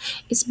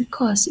 It's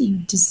because He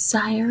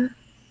desires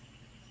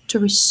to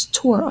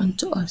restore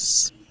unto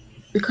us.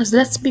 Because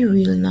let's be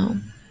real now.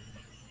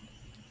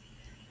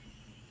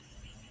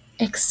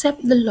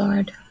 Except the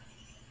Lord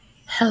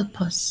help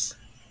us,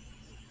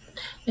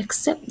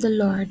 except the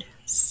Lord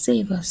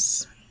save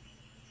us,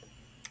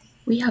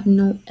 we have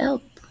no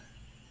help.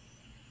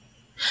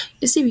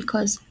 You see,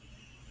 because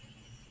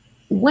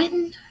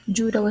when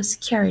Judah was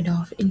carried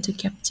off into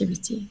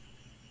captivity,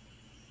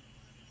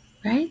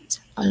 right,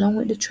 along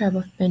with the tribe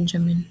of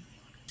Benjamin,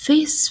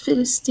 these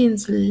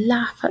Philistines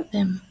laugh at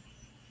them.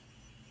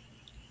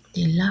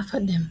 They laugh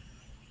at them.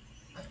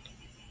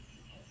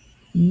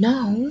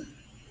 Now,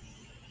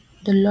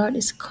 the Lord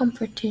is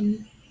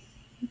comforting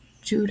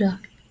Judah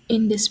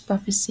in this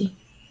prophecy.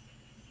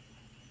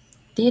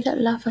 They that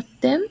laugh at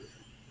them,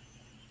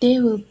 they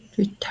will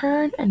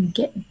return and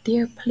get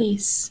their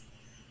place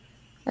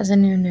as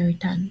an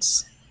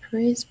inheritance.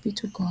 Praise be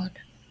to God.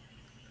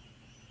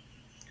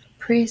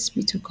 Praise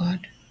be to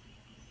God.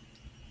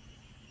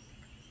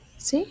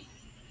 See,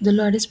 the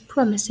Lord is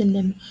promising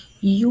them,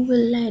 you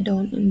will lie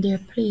down in their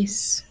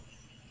place.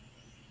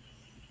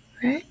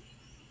 right?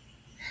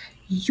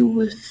 You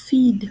will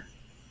feed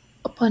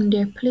upon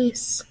their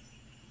place.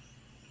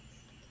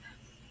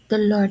 The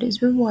Lord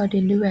is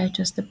rewarding the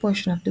righteous the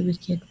portion of the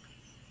wicked.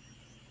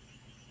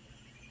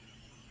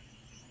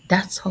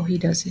 That's how He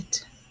does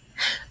it.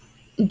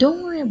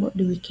 Don't worry about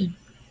the wicked.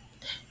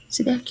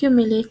 See the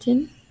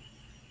accumulating,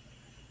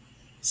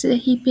 see the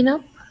heaping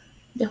up.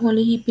 They're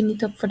only heaping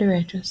it up for the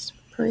righteous.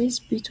 Praise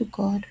be to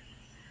God.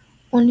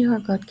 Only our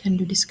God can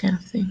do this kind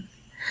of thing.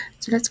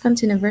 So let's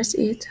continue. Verse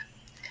 8.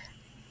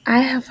 I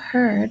have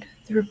heard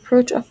the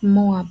reproach of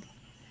Moab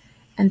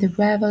and the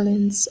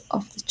ravelings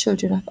of the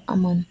children of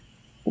Ammon,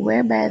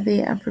 whereby they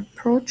have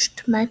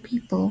reproached my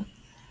people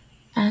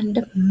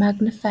and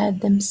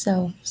magnified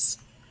themselves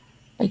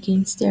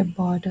against their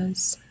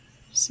borders.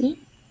 See?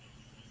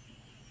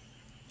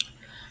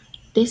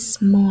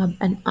 This Moab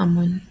and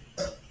Ammon,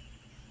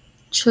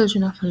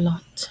 children of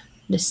Lot,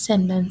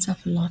 descendants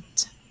of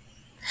Lot,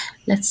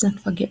 let's not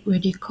forget where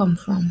they come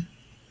from.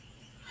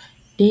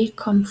 They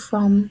come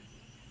from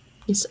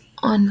this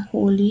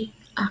unholy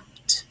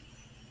act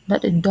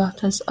that the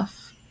daughters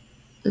of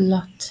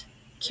Lot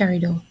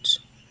carried out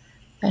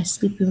by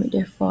sleeping with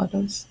their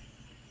fathers,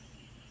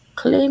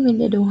 claiming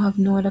they don't have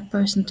no other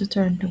person to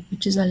turn to,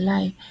 which is a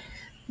lie,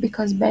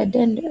 because by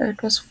then the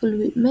earth was full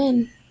with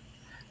men.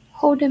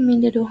 How they mean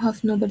they don't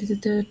have nobody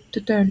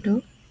to turn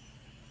to?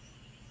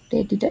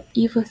 They did an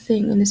evil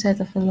thing in the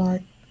sight of the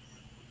Lord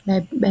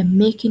by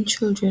making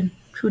children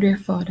through their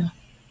father.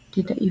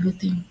 Did the evil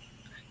thing.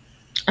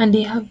 And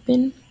they have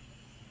been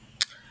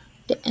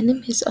the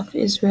enemies of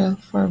Israel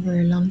for a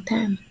very long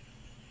time.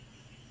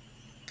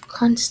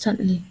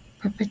 Constantly,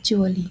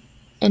 perpetually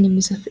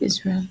enemies of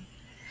Israel.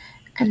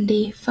 And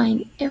they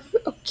find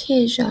every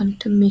occasion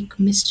to make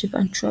mischief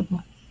and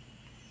trouble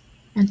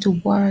and to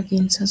war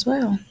against as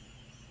well.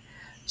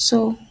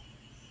 So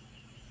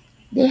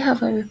they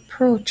have a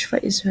reproach for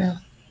Israel.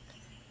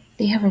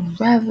 They have a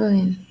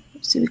rivaling.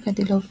 See, because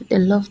they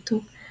love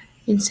to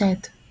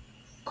incite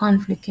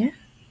conflict, yeah?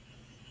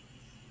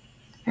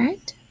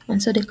 Right?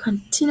 And so they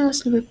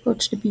continuously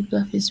reproach the people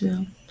of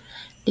Israel.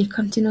 They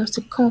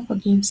continuously come up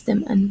against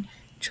them and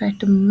try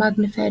to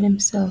magnify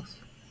themselves,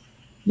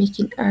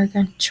 making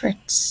arrogant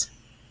threats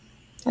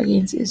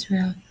against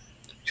Israel,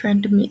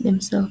 trying to make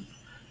themselves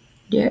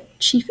their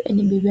chief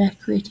enemy by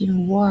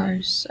creating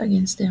wars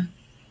against them.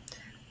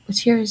 But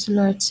here is the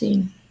Lord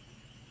saying,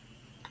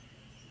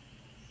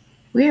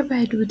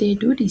 whereby do they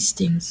do these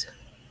things?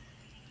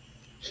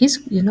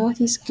 You know what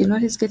he's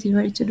getting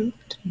ready to do?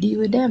 To deal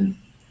with them.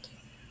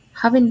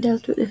 Having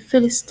dealt with the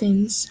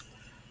Philistines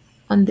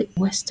on the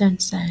western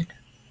side,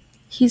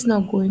 he's now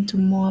going to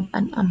Moab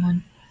and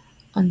Ammon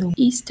on the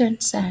eastern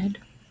side.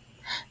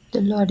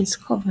 The Lord is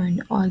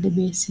covering all the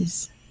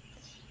bases.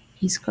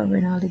 He's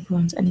covering all the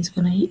grounds and he's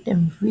gonna hit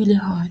them really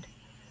hard.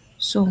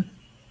 So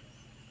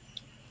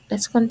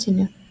let's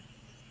continue.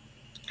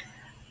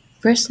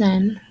 Verse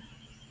 9.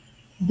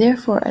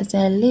 Therefore, as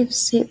I live,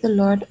 saith the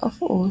Lord of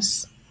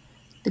hosts,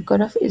 the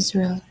God of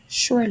Israel,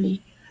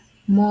 surely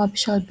Moab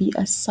shall be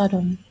as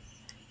Sodom,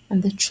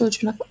 and the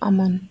children of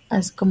Ammon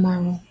as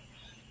Gomorrah,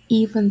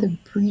 even the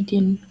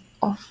breeding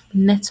of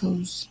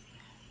nettles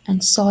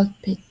and salt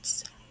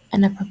pits,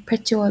 and a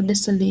perpetual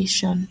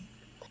desolation.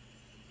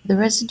 The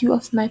residue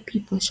of my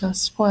people shall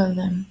spoil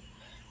them,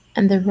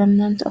 and the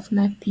remnant of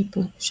my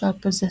people shall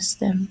possess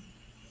them.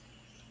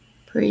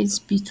 Praise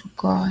be to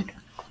God.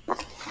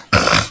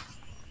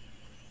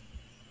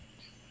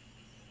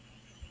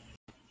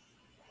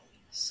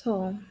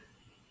 So,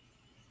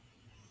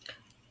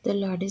 the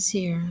Lord is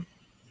here.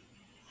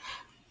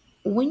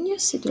 When you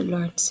see the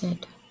Lord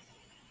said,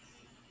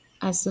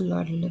 as the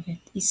Lord liveth,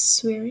 He's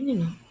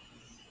swearing,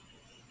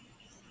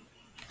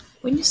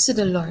 When you see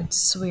the Lord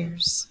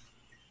swears,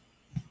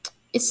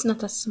 it's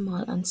not a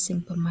small and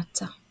simple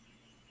matter.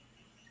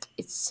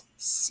 It's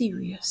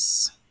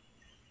serious.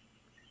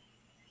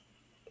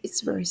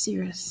 It's very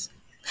serious.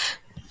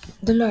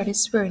 The Lord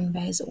is swearing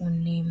by His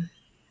own name.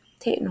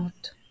 Take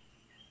note.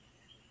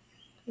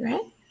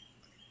 Right?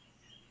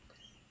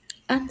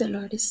 And the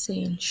Lord is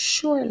saying,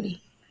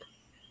 surely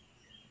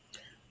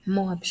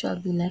Moab shall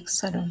be like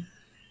Sodom.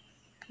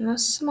 No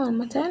small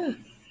matter.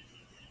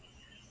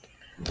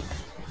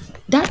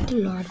 That the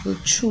Lord will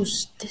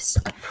choose this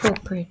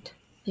appropriate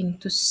thing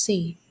to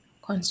say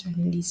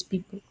concerning these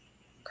people.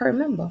 Can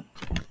remember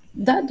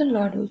that the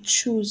Lord will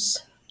choose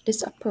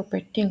this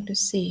appropriate thing to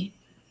say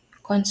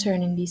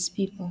concerning these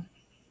people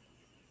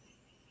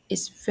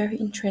is very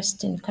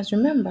interesting because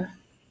remember,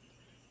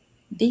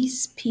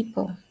 these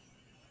people,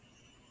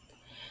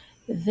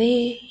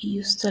 they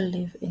used to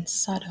live in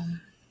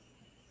Sodom,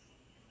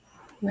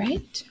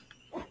 right?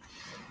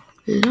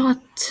 Lot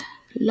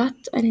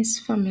and his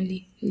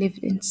family lived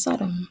in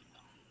Sodom.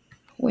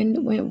 When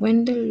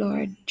the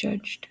Lord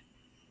judged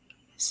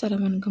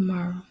Sodom and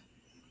Gomorrah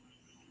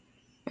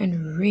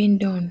and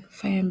rained down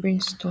fire and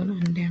brimstone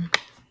on them,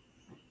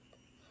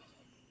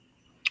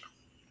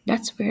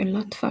 that's where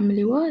Lot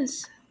family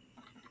was.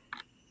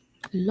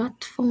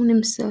 Lot found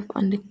himself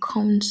on the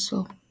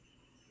council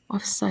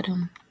of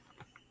Sodom,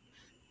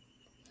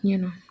 you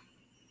know.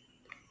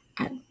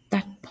 at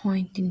that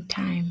point in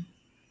time.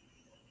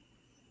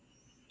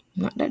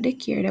 Not that they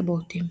cared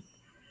about him,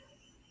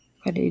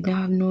 but they didn't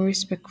have no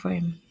respect for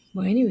him.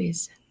 But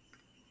anyways,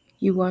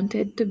 he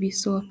wanted to be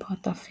so a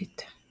part of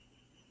it.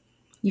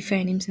 He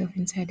find himself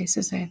inside the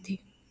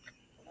society.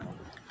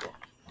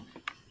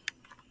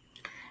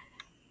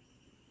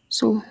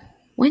 So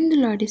when the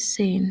Lord is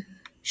saying,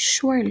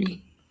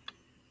 surely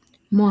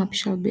Moab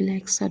shall be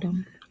like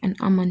Sodom, and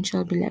Ammon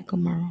shall be like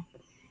Gomorrah,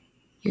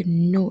 you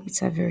know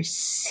it's a very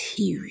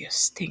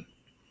serious thing.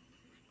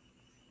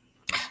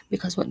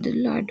 Because what did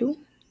the Lord do?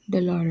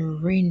 The Lord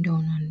rained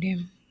down on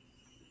them.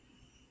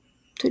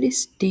 To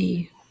this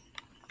day,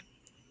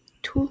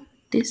 to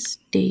this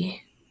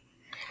day,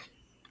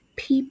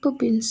 people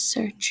been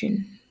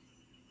searching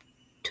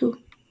to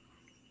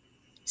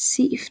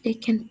see if they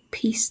can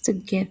piece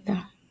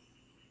together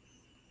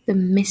the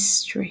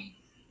mystery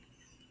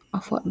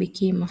of what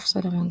became of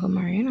Sodom and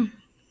Gomorrah, you know.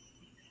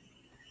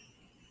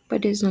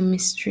 But there's no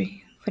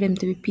mystery for them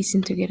to be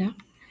piecing together.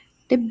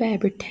 The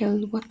Bible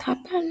tells what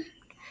happened.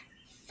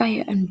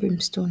 Fire and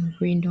brimstone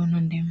rained down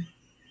on them,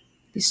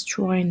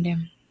 destroying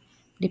them.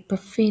 The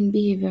profane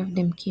behavior of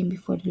them came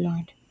before the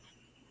Lord.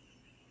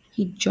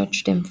 He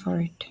judged them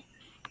for it.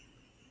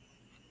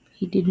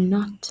 He did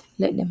not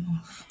let them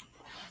off.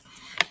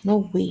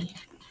 No way.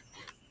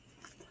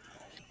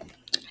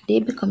 They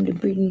become the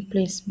breeding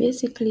place.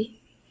 Basically,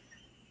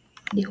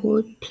 the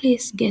whole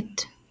place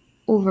get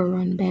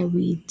overrun by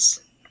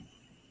weeds.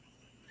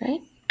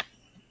 Right?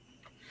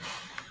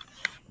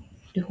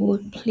 The whole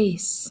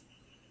place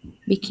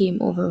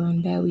became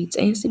overrun by weeds.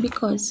 And you see,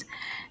 because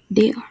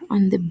they are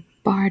on the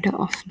border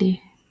of the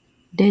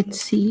Dead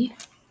Sea,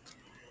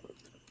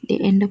 they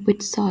end up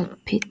with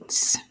salt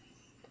pits.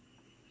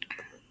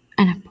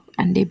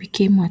 And they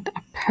became what?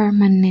 A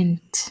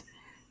permanent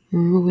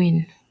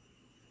ruin.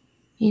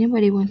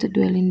 Anybody want to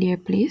dwell in their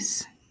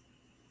place?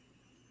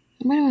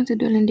 Nobody want to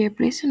dwell in their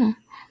place, you know.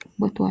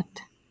 But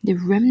what? The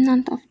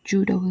remnant of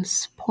Judah will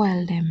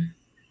spoil them.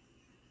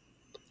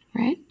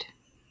 Right?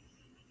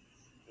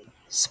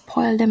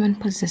 Spoil them and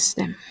possess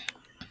them.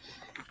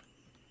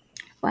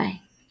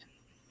 Why?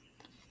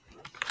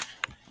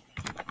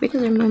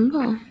 Because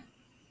remember,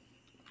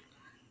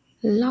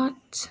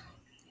 Lot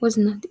was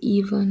not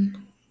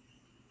even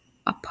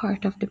a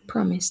part of the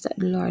promise that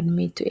the Lord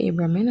made to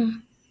Abraham, you know.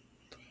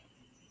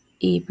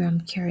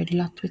 Abraham carried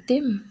Lot with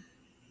him.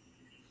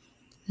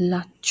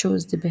 Lot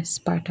chose the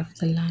best part of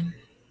the land.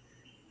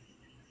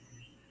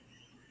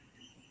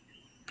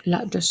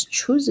 Lot just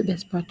chose the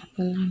best part of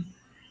the land.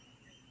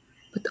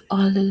 But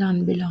all the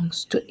land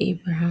belongs to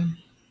Abraham.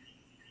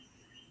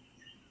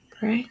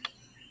 Right?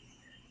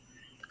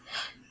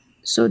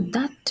 So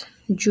that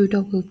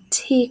Judah will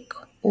take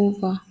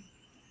over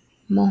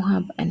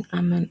Moab and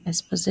Ammon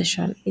as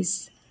possession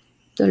is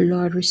the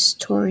Lord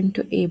restoring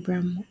to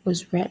Abraham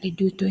was rightly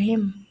due to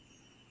him.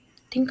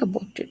 Think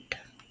about it.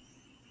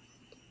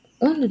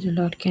 Only the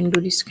Lord can do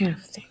this kind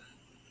of thing.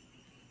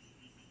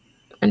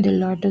 And the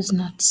Lord does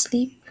not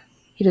sleep.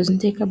 He doesn't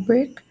take a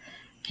break.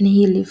 And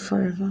he lives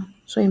forever.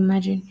 So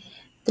imagine,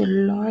 the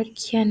Lord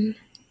can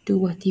do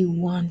what he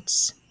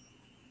wants.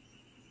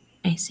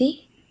 I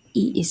see.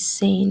 He is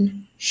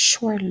saying,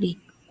 surely.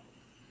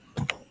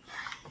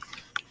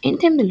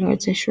 Anytime the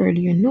Lord says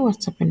surely, you know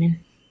what's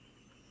happening.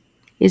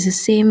 It's the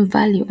same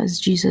value as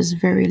Jesus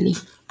verily.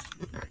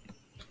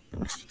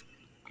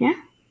 Yeah?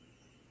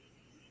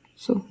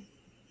 So,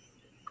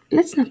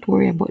 let's not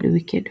worry about the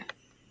wicked.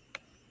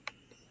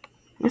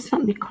 Let's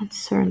not be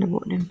concerned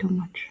about them too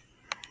much.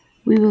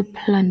 We will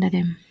plunder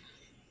them.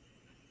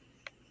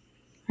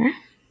 Right?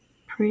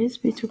 Praise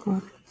be to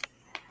God.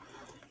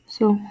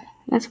 So,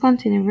 let's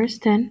continue. Verse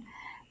 10.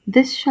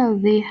 This shall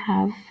they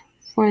have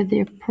for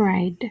their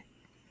pride,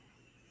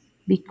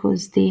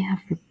 because they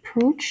have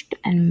reproached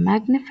and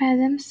magnified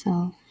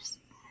themselves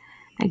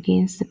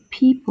against the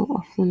people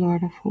of the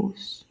Lord of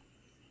hosts.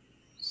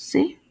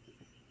 See?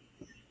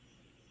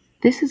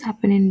 This is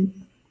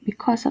happening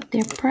because of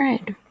their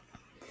pride.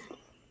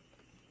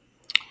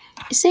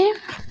 You see?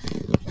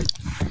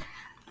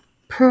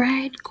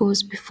 Pride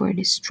goes before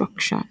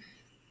destruction.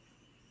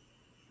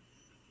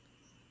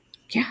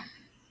 Yeah?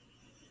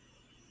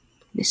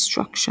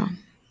 Destruction.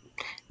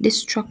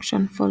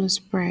 Destruction follows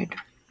pride.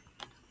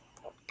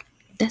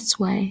 That's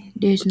why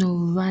there's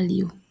no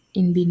value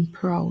in being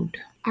proud.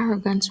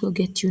 Arrogance will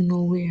get you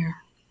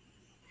nowhere.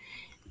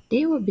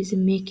 They were busy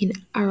making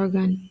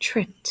arrogant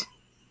threat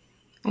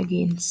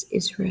against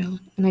Israel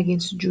and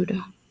against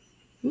Judah.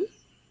 You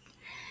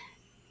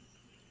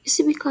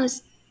see,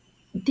 because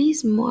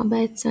these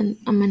Moabites and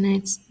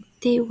Ammonites,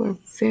 they were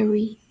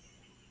very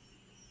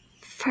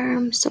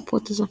firm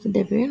supporters of the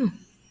devil, you know.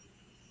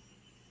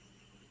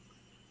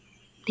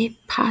 They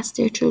passed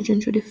their children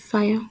through the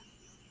fire,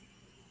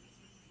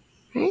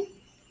 right?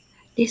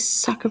 They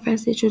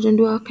sacrificed their children,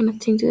 do all kind of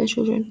things to their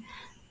children.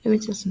 Let me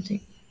tell you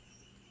something.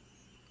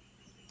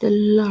 The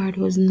Lord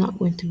was not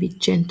going to be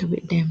gentle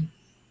with them.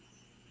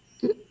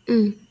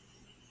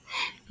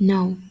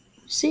 Now,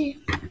 see,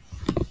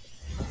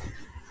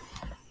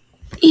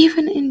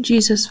 even in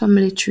Jesus'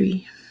 family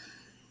tree,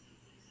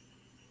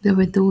 There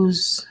were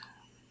those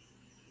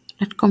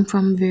that come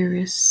from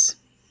various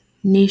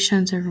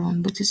nations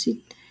around. But you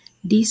see,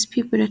 these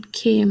people that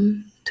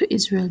came to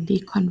Israel, they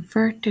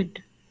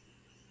converted.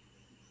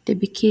 They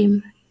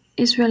became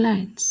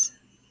Israelites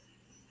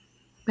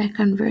by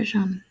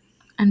conversion.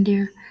 And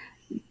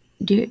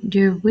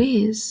their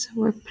ways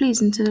were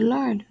pleasing to the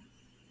Lord.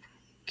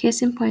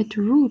 Case in point,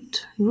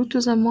 Ruth. Ruth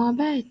was a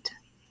Moabite.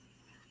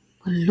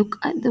 But look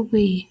at the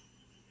way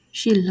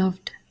she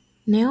loved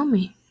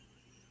Naomi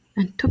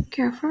and took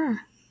care of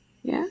her.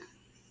 Yeah?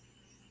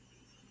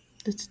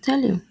 That's to tell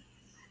you.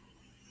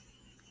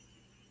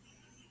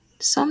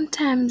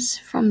 Sometimes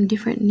from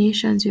different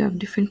nations you have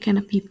different kind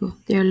of people.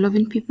 They are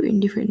loving people in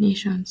different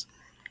nations.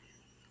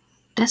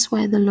 That's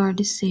why the Lord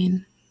is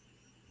saying,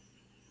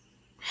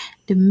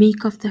 the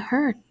meek of the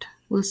earth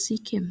will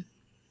seek him.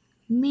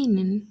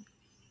 Meaning,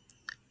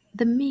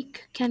 the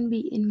meek can be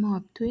in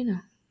Moab too, you know.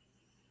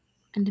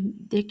 And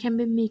they can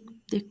be meek.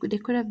 They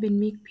could have been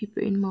meek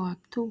people in Moab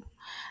too.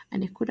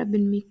 And they could have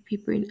been meek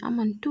people in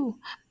Ammon too.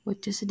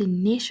 But just the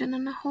nation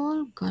on a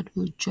whole, God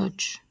will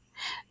judge.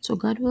 So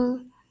God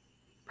will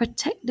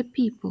protect the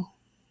people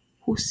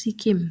who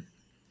seek him.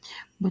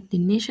 But the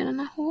nation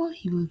on a whole,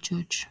 he will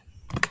judge.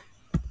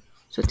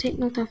 So take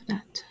note of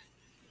that.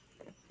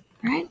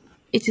 Right?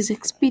 It is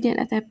expedient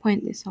that I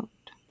point this out.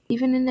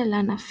 Even in the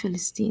land of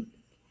Philistine,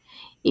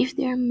 if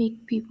there are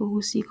meek people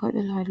who seek out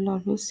the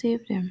Lord will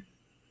save them.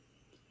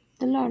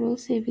 The Lord will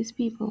save his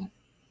people.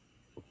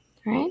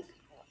 Right?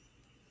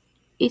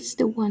 It's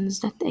the ones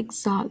that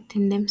exalt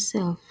in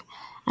themselves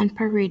and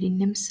parading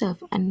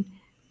themselves and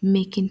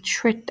making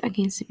threat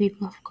against the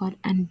people of God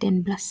and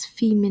then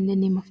blaspheming the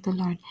name of the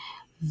Lord.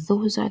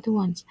 Those are the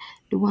ones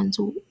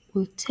who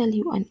will tell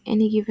you on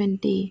any given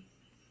day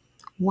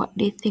what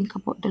they think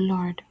about the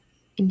Lord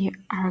in their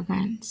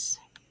arrogance.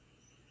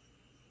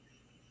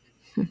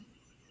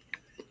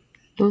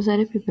 Those are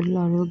the people the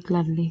Lord will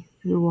gladly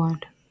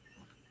reward.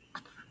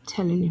 I'm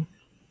telling you,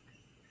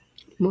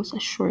 most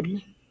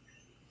assuredly.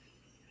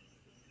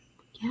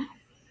 Yeah.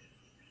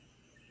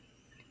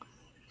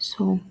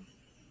 So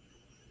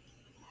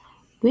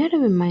we are to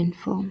be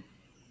mindful.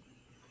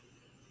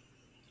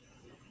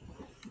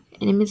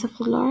 Enemies of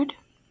the Lord,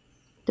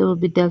 they will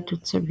be dealt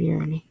with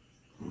severely.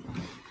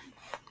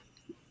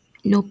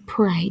 No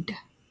pride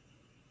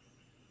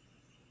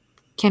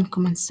can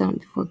come and stand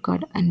before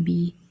God and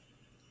be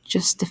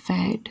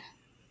justified.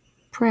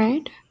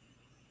 Pride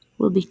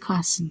will be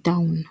cast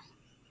down.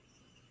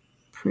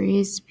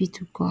 Praise be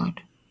to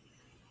God.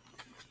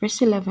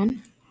 Verse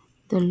 11,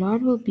 the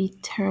Lord will be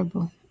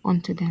terrible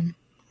unto them,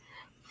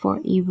 for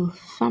he will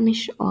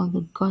famish all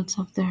the gods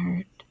of the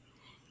earth,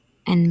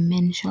 and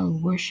men shall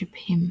worship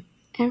him,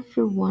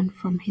 every one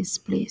from his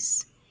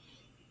place,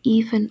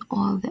 even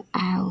all the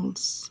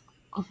isles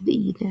of the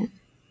Eden.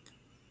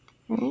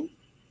 Right?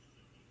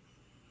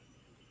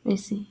 I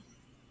see.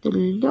 The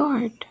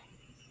Lord,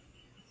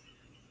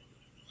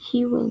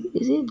 he will,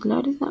 is it, the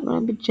Lord is not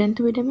going to be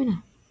gentle with them, you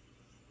know.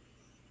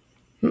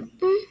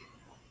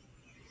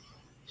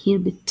 He'll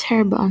be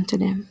terrible unto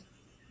them.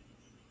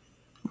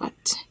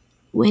 But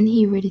when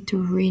he ready to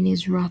rain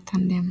his wrath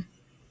on them,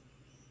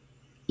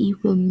 he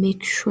will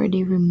make sure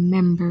they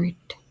remember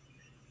it.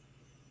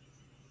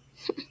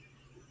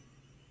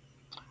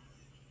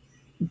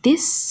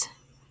 This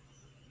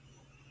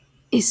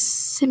is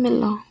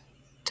similar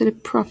to the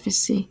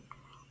prophecy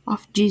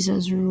of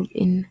Jesus' rule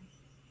in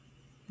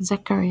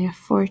Zephaniah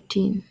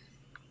 14.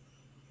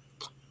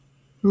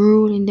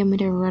 Ruling them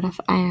with a rod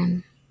of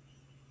iron.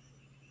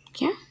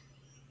 Okay?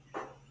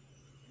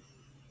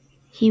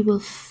 He will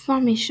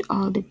famish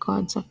all the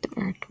gods of the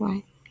earth.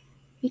 Why?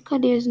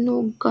 Because there's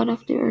no god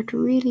of the earth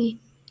really.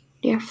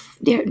 They're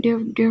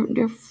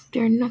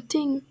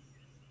nothing.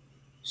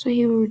 So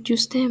he will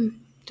reduce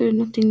them to the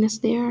nothingness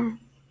they are.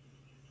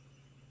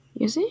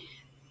 You see?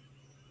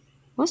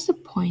 What's the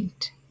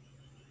point?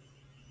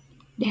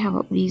 They have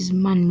up these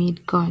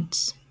man-made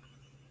gods.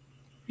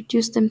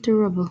 Reduce them to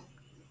rubble.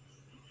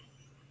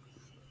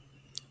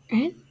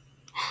 Right?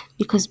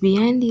 Because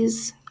behind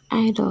these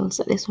idols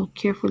that they're so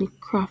carefully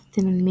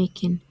crafting and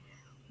making,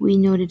 we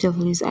know the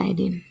devil is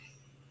hiding.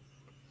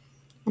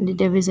 And the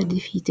devil is a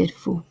defeated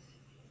foe.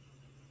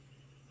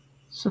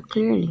 So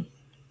clearly,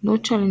 no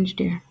challenge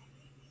there.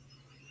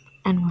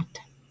 And what?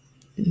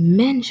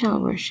 Men shall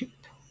worship.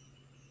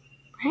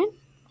 Right?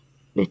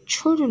 The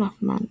children of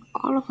man,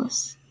 all of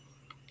us,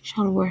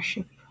 shall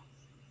worship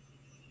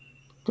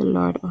the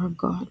Lord our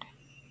God.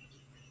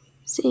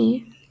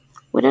 See,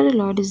 whether the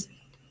Lord is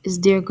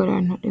their God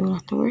or not, they will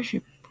have to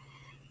worship.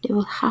 They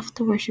will have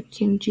to worship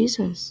King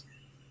Jesus.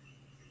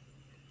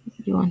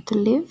 You want to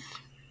live?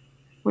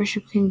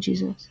 Worship King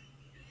Jesus.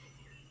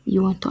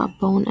 You want to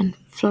abound and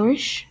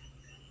flourish?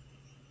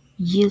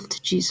 Yield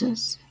to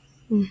Jesus.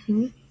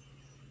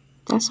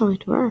 That's how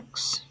it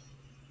works.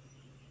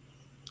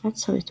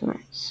 That's how it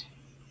works.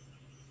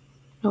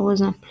 I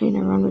was not playing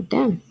around with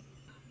them.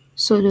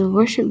 So they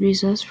worship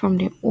Jesus from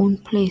their own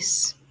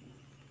place.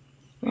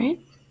 Right?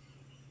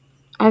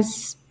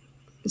 As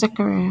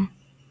Zechariah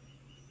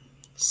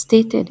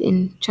stated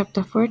in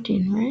chapter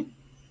 14, right?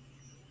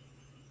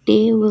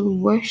 They will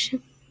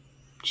worship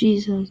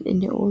Jesus in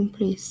their own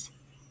place.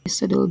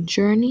 So they'll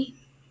journey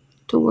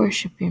to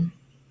worship Him.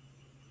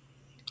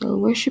 They'll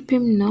worship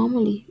Him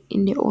normally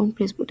in their own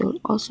place, but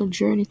they'll also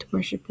journey to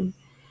worship Him.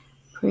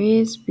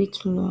 Praise be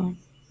to the Lord.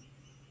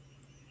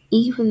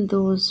 Even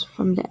those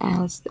from the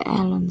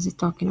islands they're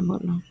talking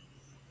about now,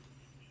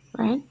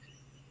 right?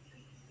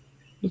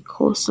 The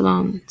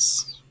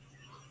coastlands,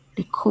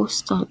 the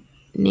coastal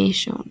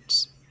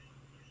nations,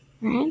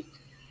 right?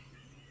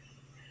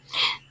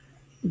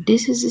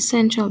 This is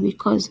essential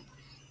because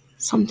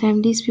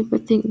sometimes these people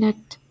think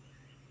that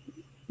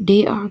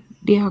they are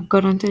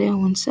God unto their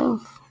own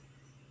self.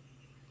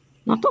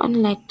 Not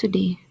unlike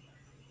today,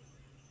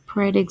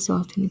 pride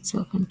exalting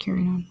itself and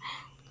carrying on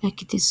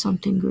like it is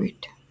something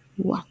great.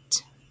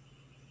 What?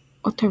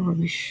 Utter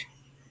rubbish.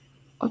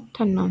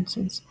 Utter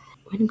nonsense.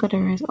 When God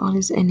arises, all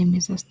his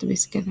enemies has to be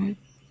scattered.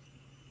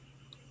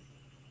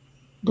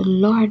 The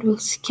Lord will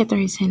scatter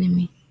his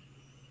enemy.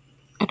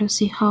 I don't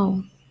see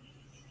how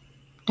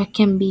that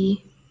can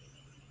be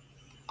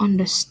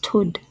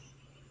understood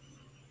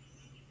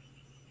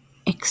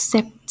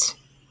except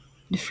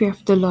the fear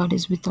of the Lord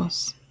is with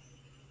us.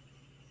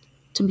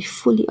 To be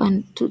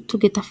to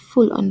get a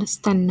full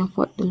understanding of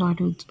what the Lord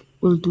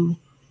will do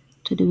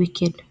to the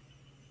wicked.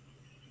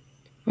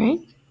 Right?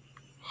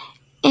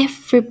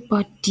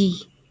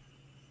 Everybody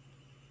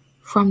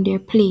from their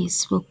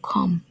place will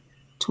come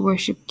to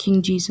worship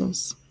King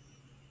Jesus.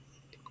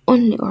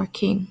 Only our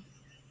King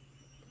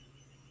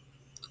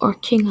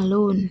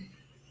alone.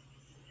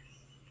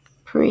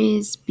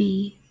 Praise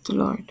be the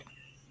Lord.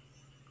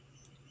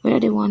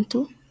 Whether they want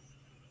to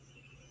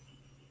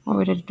or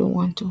whether they don't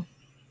want to,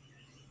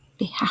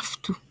 they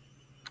have to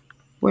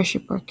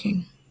worship our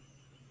King.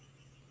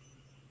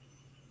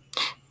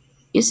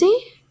 You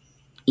see,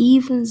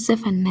 even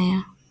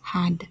Zephaniah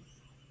had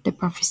the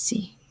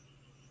prophecy.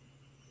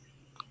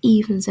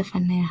 Even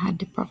Zephaniah had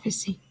the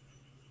prophecy.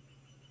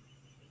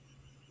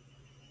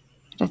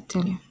 I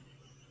tell you,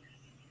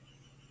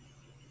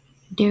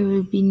 there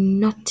will be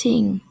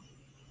nothing,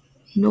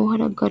 no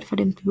other God for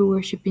them to be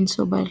worshipping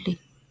so badly.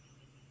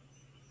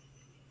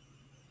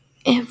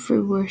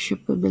 Every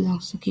worship will belong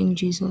to King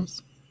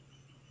Jesus.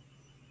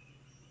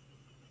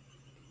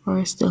 Or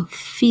else they'll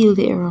feel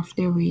the error of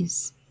their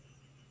ways.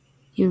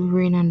 He'll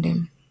reign on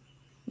them.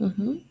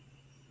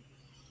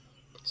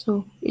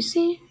 So, you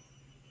see,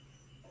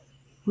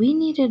 we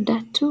needed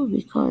that too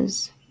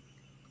because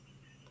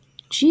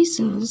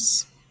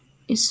Jesus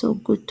is so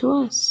good to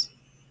us.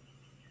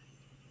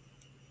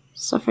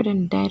 Suffered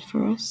and died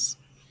for us.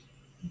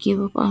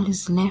 Gave up all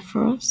his life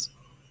for us.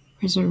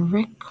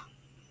 Resurrect,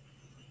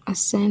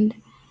 ascend,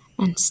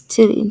 and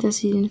still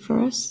interceding for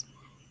us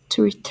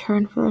to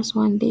return for us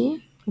one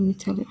day. Let me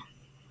tell you,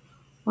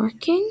 our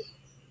King,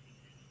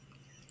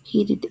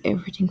 he did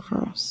everything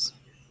for us.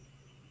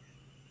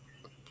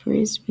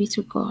 Praise be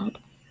to God.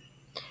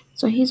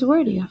 So he's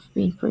worthy of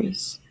being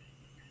praised.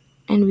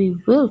 And we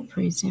will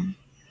praise him.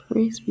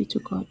 Praise be to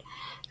God.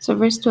 So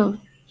verse 12,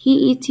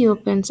 he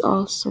Ethiopians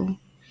also,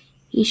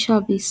 he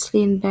shall be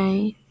slain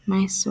by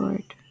my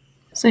sword.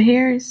 So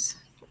here's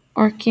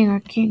our King, our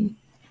King.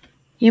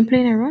 He ain't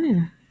playing around, you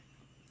know.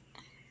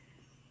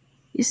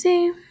 You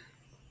see,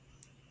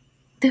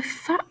 the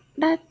fact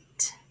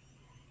that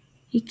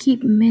he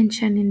keep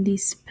mentioning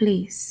this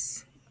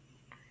place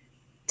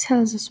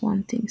tells us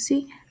one thing.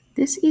 See,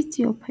 this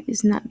Ethiopia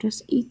is not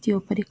just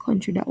Ethiopia, the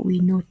country that we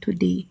know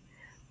today.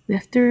 We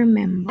have to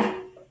remember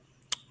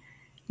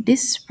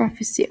this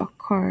prophecy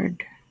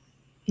occurred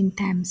in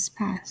times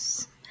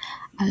past.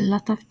 A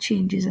lot of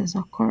changes has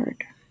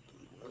occurred.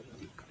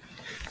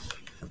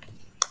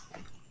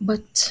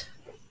 But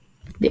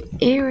the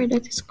area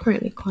that is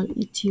currently called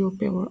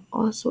Ethiopia were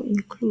also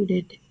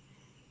included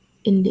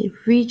in the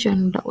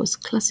region that was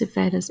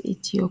classified as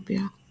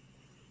Ethiopia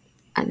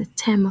at the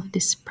time of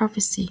this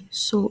prophecy.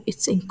 So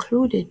it's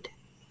included.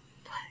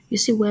 You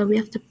see, where we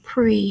have to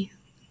pray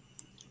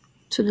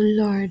to the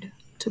Lord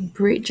to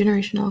break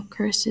generational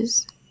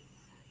curses,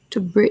 to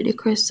break the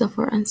curses of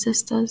our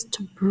ancestors,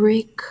 to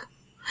break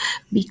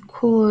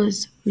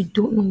because we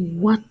don't know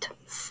what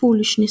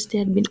foolishness they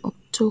had been up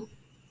to.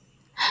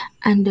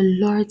 And the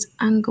Lord's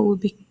anger will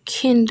be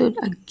kindled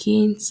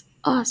against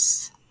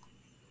us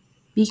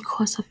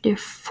because of their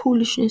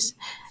foolishness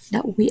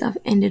that we have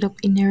ended up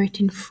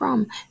inheriting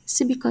from.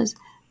 See, because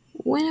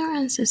when our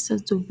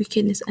ancestors do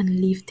wickedness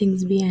and leave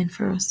things behind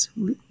for us,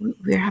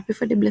 we're happy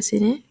for the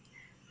blessing, eh?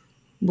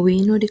 But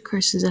we know the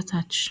curses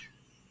attached.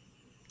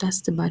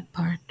 That's the bad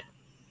part.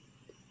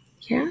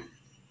 Yeah?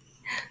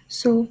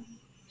 So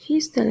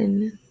he's telling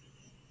me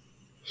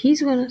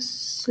he's gonna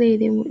slay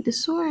them with the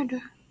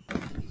sword.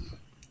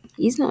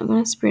 He's not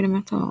gonna spare them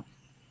at all.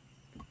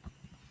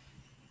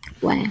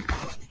 Why?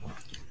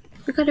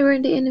 Because they were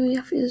the enemy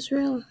of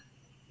Israel.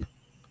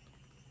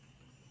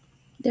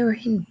 They were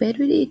in bed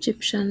with the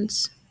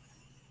Egyptians.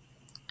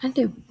 And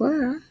they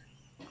were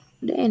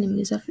the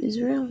enemies of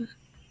Israel.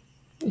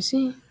 You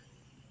see?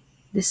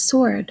 The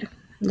sword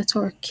that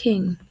our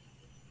king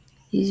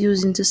is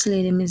using to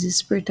slay them is the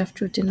spirit of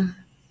truth, you know.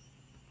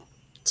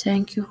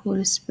 Thank you,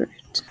 Holy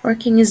Spirit. Our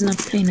King is not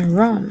playing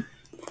around,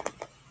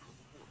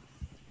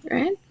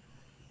 right?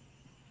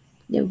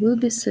 They will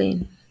be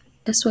slain.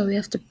 That's why we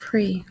have to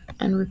pray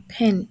and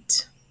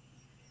repent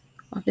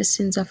of the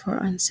sins of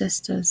our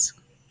ancestors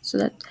so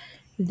that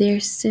their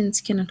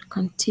sins cannot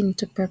continue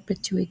to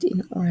perpetuate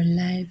in our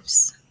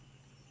lives.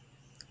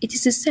 It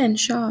is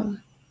essential.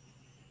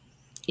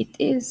 It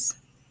is.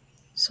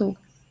 So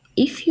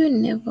if you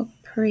never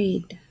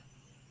prayed,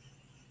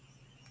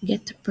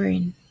 get to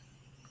praying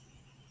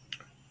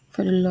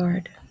for the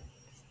Lord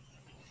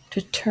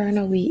to turn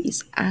away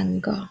his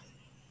anger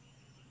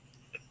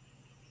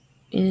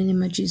in the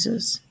name of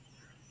Jesus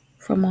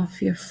from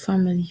off your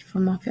family,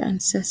 from off your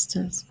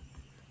ancestors.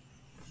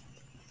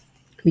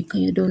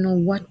 Because you don't know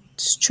what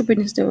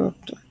stupidness they were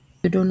up to.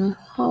 You don't know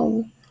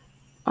how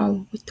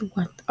or with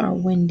what or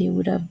when they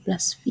would have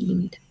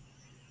blasphemed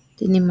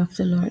the name of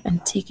the Lord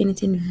and taken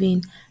it in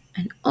vain,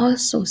 and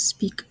also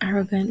speak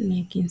arrogantly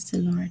against the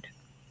Lord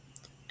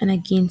and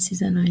against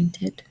his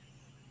anointed.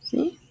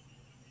 See?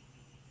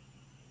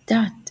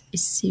 That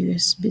is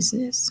serious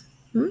business.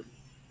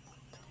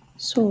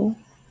 So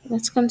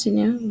let's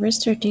continue.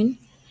 Verse 13.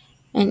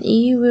 And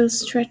he will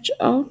stretch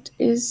out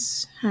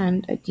his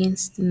hand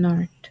against the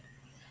north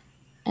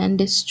and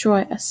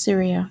destroy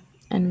Assyria,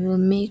 and will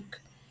make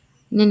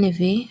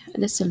Nineveh a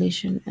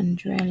desolation and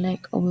dry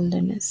like a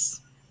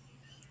wilderness.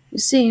 You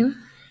see,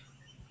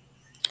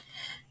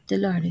 the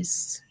Lord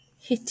is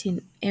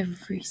hitting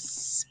every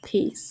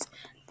space.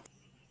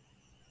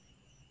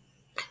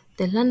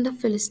 The land of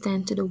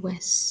Philistine to the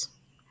west,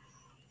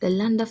 the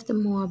land of the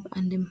Moab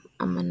and the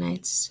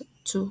Ammonites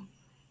to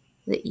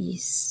the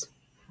east,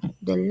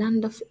 the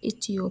land of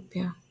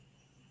Ethiopia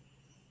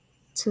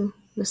to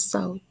the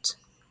south,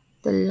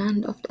 the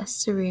land of the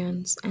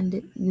Assyrians and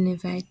the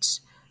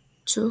Ninevites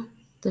to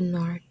the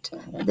north.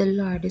 The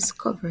Lord is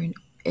covering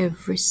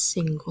every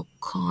single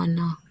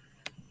corner.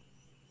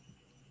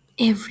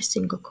 Every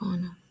single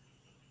corner.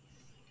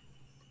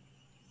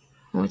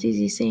 What is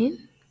he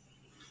saying?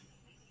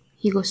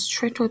 He goes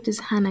stretch out his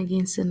hand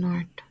against the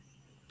north.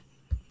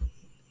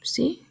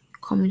 See?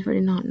 Coming for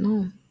the north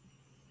now.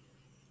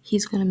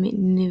 He's gonna make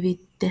Nineveh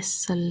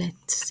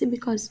desolate. See,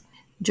 because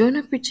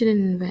Jonah preached to the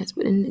Ninevites,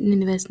 but the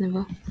Ninevites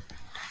never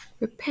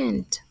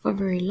repent for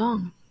very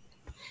long.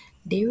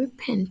 They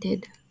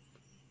repented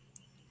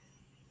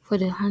for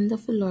the hand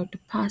of the Lord to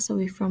pass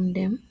away from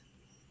them,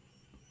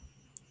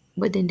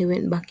 but then they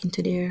went back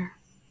into their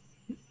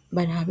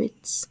bad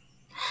habits.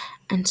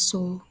 And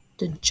so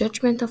the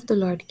judgment of the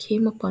Lord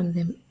came upon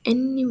them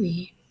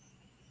anyway,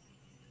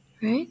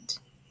 right?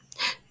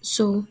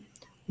 So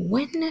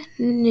when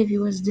Nineveh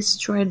was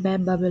destroyed by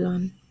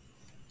Babylon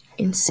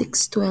in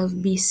 612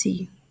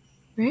 BC,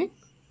 right?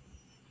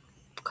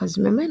 Because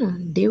remember now,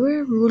 they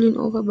were ruling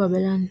over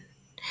Babylon,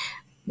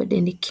 but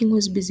then the king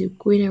was busy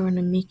going around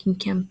and making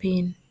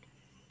campaign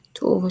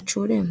to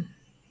overthrow them.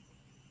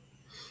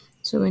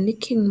 So when the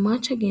king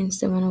marched against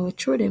them and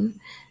overthrew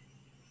them,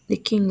 the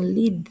king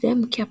lead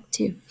them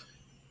captive,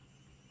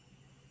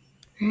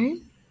 right?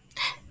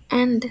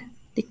 And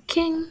the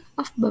king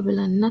of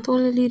Babylon not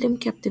only lead them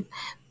captive,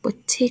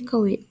 but take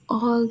away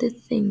all the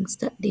things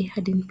that they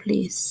had in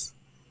place.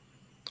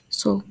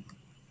 So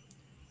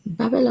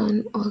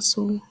Babylon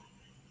also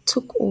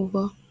took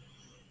over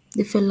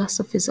the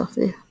philosophies of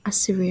the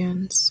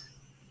Assyrians.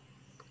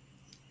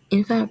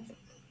 In fact,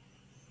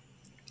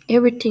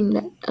 everything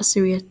that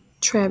Assyria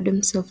tried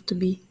themselves to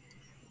be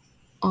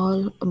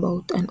all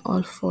about and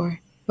all for,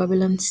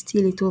 Babylon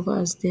steal it over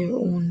as their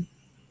own.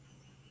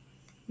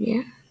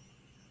 Yeah,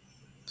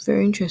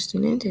 very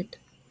interesting, isn't it?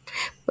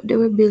 But they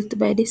were built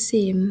by the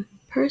same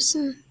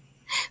person,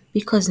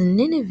 because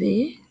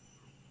Nineveh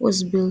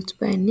was built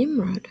by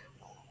Nimrod,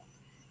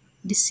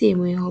 the same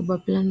way how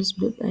Babylon was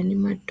built by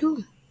Nimrod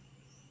too.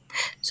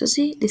 So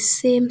see, the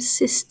same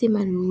system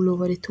and rule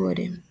over the two of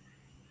them,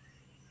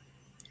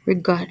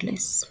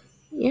 regardless.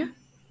 Yeah.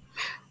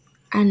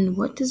 And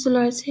what is the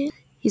Lord saying?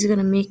 He's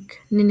gonna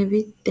make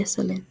Nineveh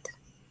desolate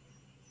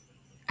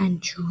and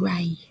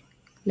dry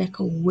like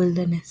a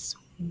wilderness.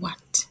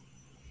 What?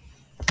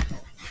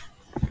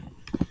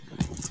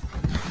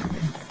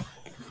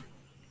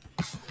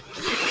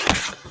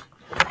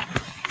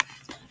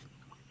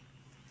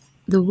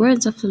 The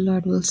words of the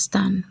Lord will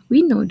stand.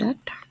 We know that.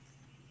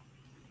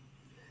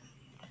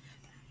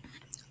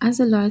 As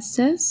the Lord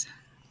says,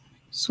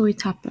 so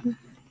it happened.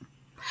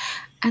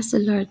 As the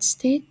Lord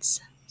states,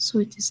 so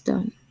it is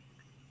done.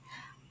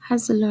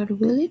 As the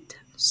Lord will it,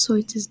 so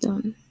it is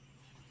done.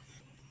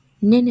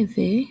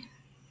 Nineveh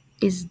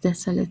is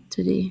desolate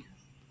today.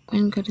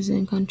 When God is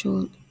in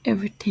control,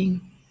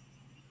 everything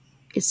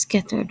is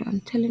scattered. I'm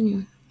telling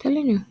you,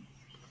 telling you.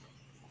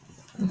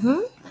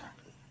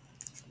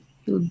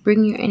 He will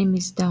bring your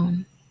enemies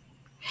down.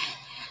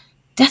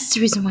 That's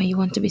the reason why you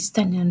want to be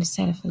standing on the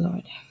side of the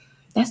Lord.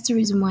 That's the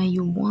reason why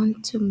you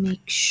want to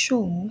make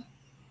sure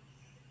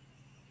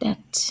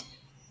that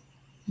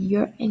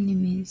your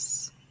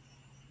enemies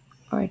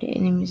are the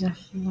enemies of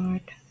the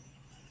Lord.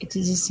 It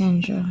is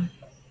essential.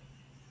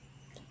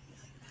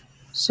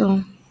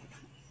 So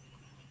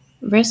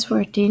Verse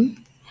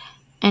 14.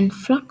 And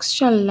flocks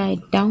shall lie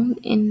down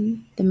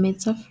in the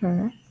midst of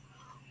her,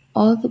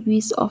 all the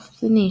beasts of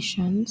the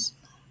nations,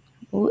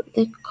 both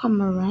the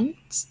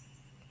cormorants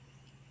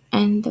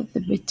and the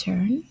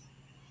bittern,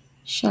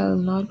 shall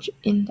lodge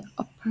in the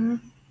upper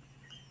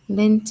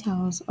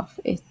lintels of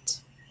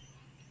it.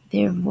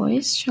 Their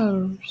voice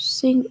shall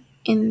sing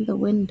in the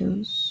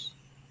windows.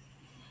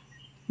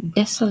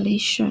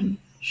 Desolation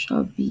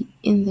shall be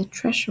in the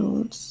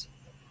thresholds,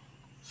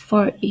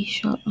 for he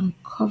shall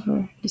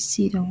uncover the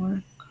cedar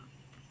work.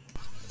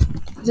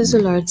 This is the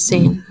Lord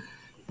saying,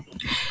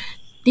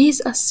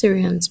 these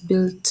Assyrians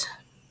built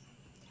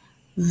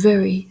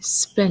very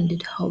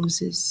splendid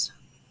houses.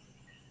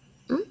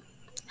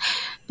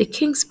 The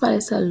king's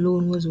palace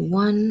alone was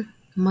one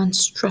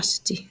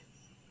monstrosity.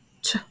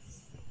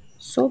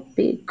 So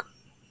big,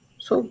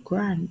 so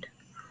grand,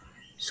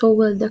 so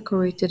well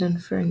decorated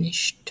and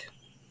furnished.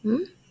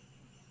 Hmm?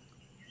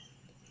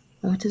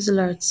 What is the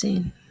Lord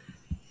saying?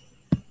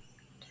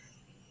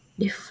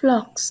 The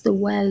flocks, the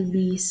wild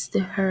beasts,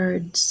 the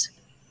herds,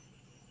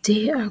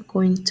 they are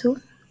going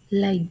to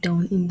lie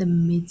down in the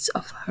midst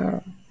of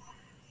her.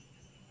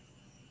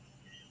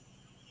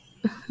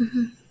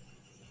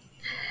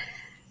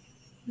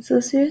 So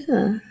serious,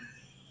 huh?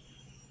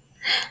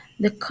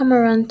 The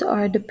cormorant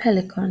are the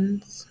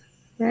pelicans,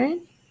 right?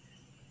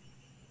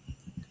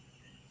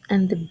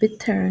 And the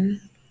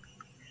bittern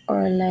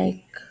are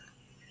like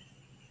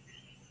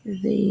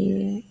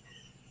the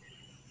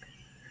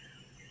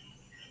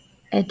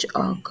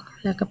hedgehog,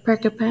 like a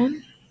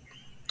porcupine.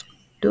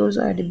 Those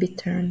are the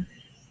bittern.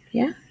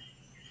 Yeah?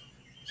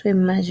 So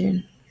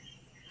imagine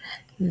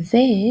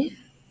they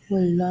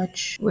will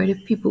lodge where the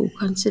people who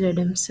consider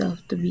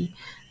themselves to be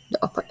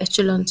the upper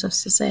echelons of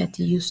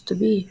society used to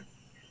be.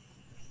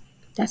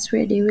 That's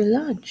where they will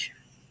lodge,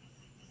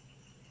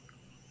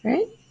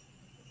 right?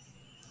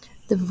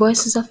 The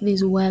voices of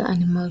these wild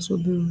animals will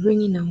be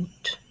ringing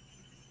out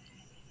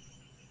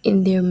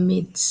in their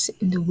midst,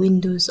 in the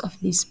windows of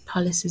these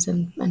palaces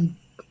and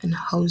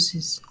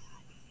houses.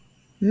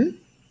 Hmm?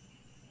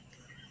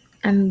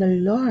 And the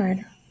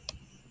Lord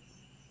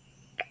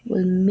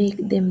will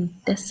make them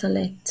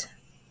desolate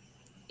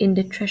in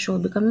the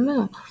threshold. Because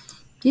remember,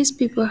 these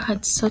people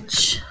had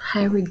such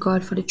high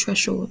regard for the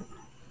threshold,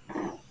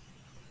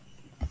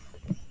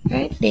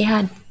 right? They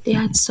had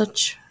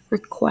such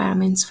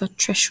requirements for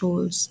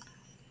thresholds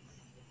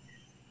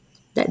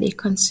that they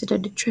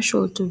considered the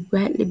threshold to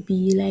rightly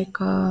be like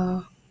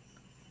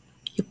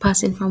you're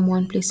passing from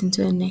one place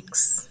into the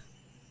next,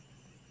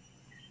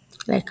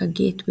 like a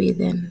gateway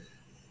then.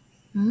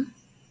 Hmm?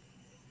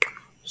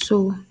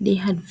 So they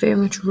had very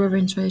much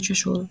reverence for the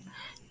threshold.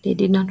 They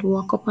did not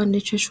walk upon the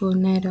threshold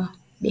neither.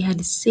 They had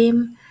the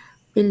same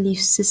belief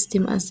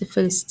system as the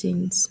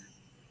Philistines,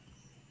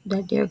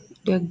 that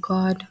their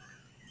God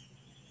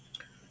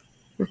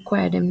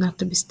required them not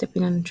to be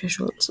stepping on the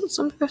threshold. So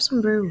some people have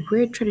some very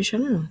weird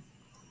tradition, you know.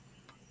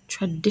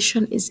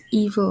 Tradition is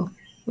evil.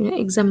 When you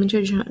examine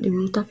tradition at the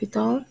root of it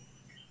all,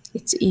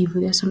 it's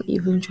evil. There's some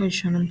evil in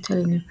tradition, I'm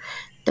telling you.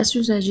 That's the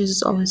reason why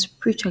Jesus always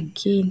preach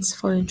against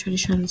following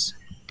traditions.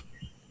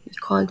 He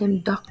called them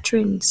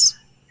doctrines.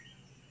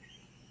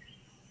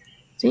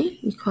 See?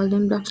 He called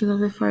them doctrines of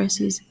the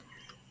Pharisees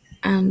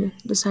and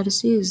the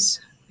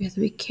Sadducees. We have to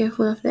be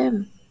careful of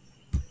them.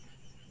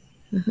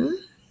 Hmm.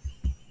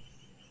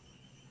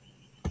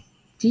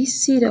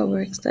 These cedar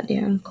works that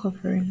they're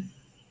uncovering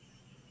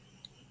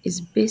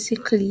is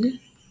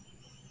basically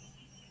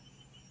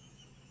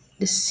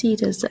the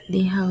cedars that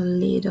they have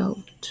laid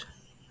out.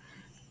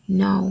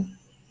 Now,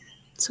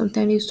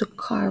 sometimes they used to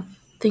carve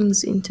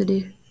things into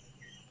the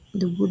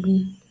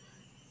wooden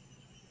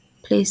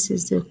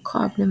places. They'll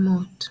carve them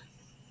out.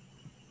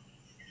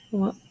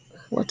 What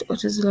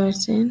what is the Lord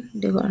saying?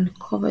 They're going to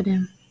cover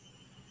them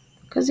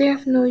because they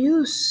have no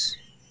use.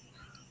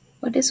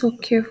 But they're so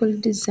carefully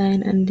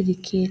designed and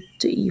dedicated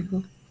to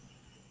evil.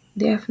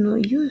 They have no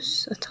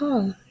use at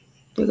all.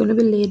 They're going to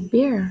be laid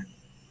bare,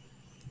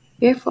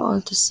 bare for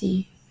all to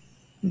see,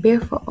 bare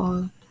for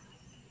all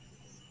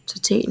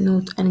to take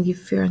note and give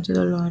fear unto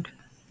the Lord.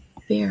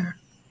 Bare,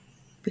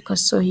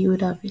 because so He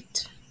would have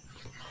it.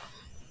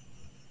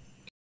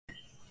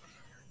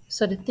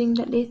 So the thing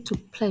that they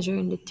took pleasure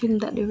in, the thing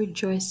that they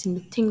rejoiced in,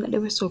 the thing that they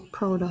were so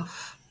proud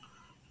of,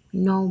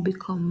 now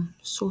become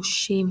so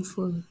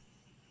shameful,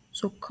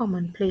 so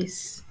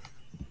commonplace,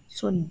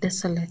 so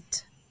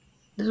desolate.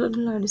 That's what the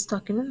Lord is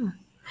talking about.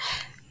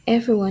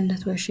 Everyone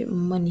that worship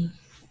money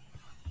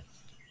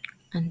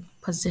and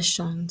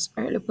possessions,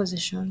 earthly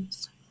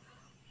possessions,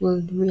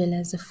 will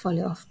realize the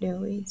folly of their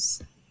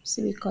ways.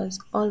 See, because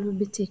all will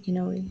be taken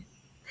away.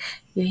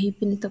 You're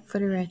heaping it up for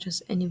the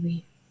righteous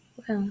anyway.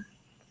 Well,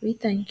 we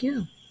thank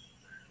you,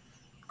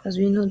 because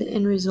we know the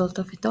end result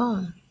of it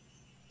all.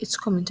 It's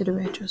coming to the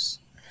righteous.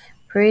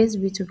 Praise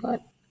be to God.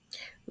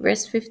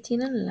 Verse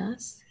 15 and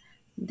last.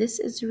 This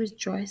is the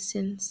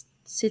rejoicing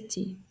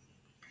city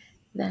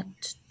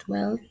that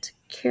dwelt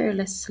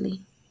carelessly,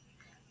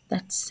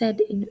 that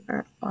said in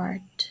her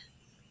heart,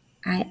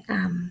 I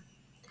am,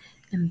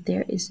 and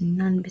there is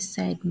none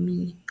beside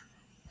me.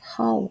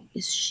 How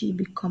is she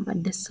become a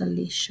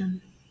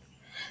desolation,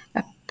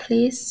 a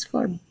place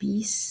for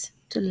beasts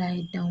to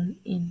lie down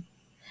in?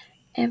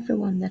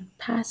 Everyone that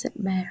passeth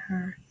by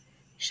her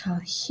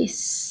shall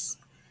hiss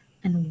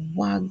and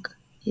wag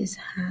his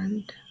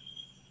hand.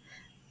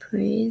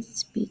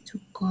 Praise be to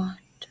God.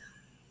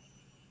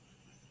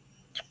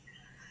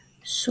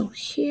 So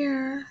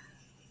here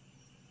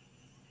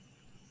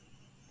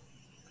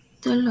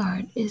the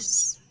Lord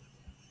is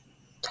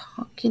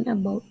talking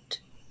about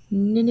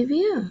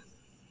Nineveh.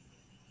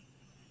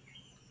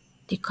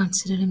 They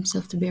consider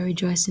themselves to be a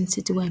rejoicing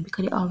city. Why?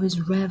 Because they always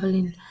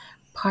reveling,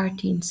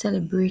 partying,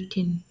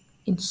 celebrating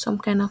in some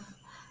kind of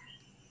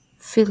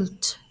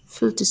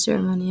filthy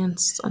ceremony and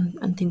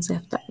things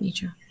of that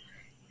nature.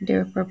 They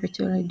were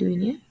perpetually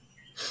doing it.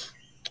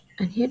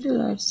 And here the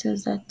Lord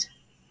says that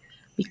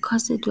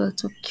because they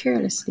dwelt so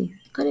carelessly,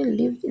 because they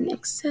lived in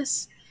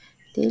excess,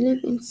 they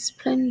lived in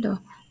splendor,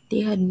 they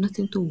had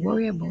nothing to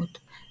worry about.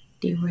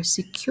 They were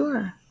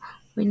secure.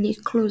 When they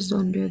closed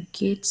down their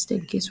gates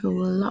were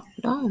well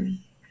locked down,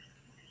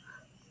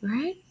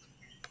 right?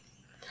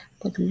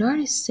 But the Lord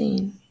is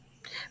saying,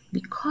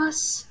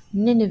 because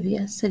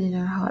Nineveh has said in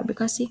her heart,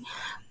 because see,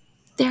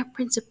 there are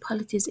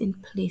principalities in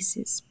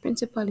places,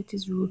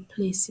 principalities rule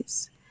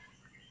places.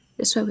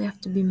 That's why we have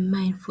to be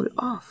mindful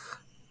of,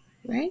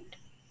 right?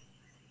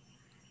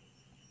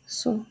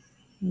 So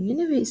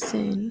Nineveh is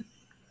saying,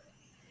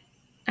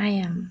 I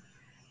am.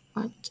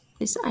 What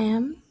is I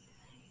am?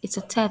 It's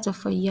a title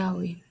for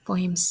Yahweh, for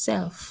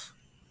Himself,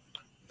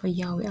 for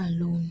Yahweh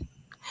alone.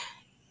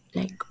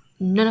 Like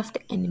none of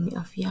the enemy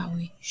of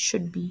Yahweh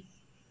should be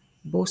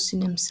boasting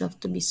themselves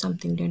to be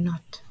something they're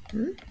not.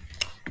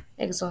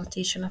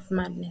 Exaltation of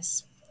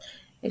madness,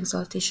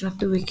 exaltation of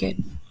the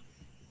wicked.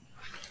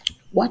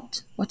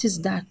 What? What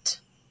is that?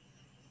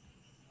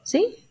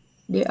 See?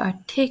 They are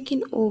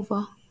taking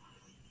over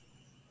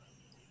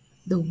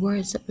the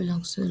words that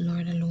belongs to the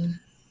Lord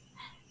alone.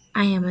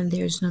 I am and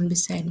there is none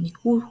beside me.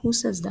 Who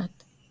says that?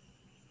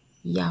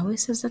 Yahweh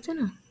says that, you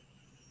know.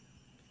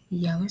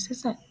 Yahweh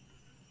says that.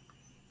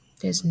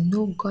 There's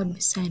no God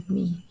beside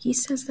me. He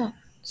says that.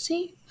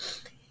 See?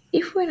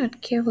 If we're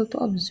not careful to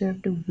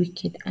observe the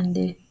wicked and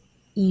the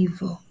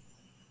evil,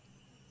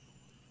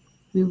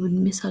 we would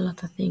miss a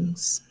lot of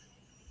things.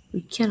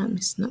 We cannot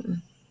miss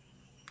nothing.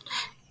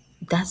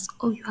 That's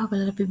how you have a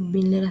lot of people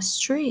being led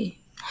astray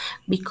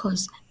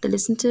because they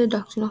listen to the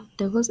doctrine of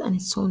devils and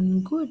it's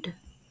sounding good.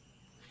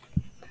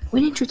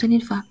 When in truth and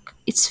in fact,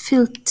 it's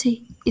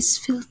filthy. It's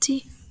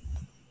filthy.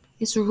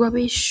 It's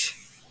rubbish.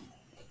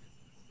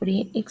 But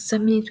they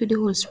examine it with the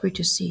Holy Spirit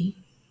to see.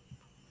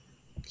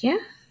 Yeah?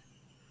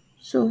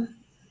 So,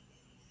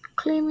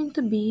 claiming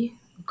to be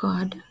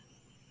God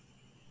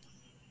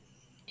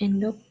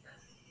end up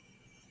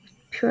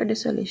pure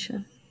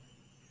desolation.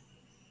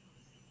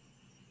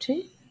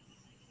 See?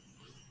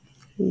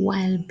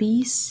 While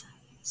beasts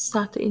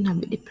start to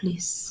inhabit the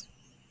place.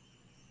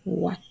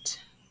 What?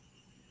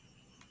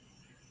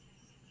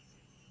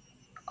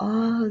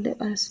 All the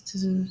other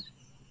citizens,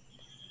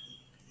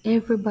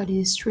 everybody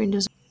is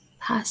strangers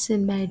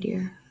passing by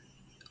there.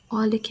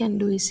 All they can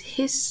do is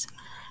hiss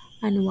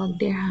and wag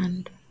their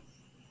hand.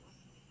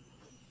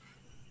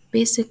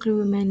 Basically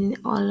reminding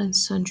all and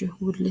sundry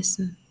who would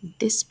listen.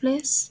 This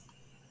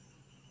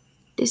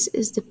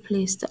is the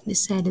place that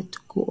decided to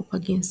go up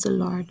against the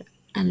Lord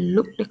and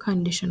look the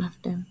condition of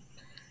them.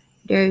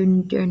 They're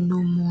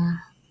no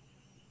more.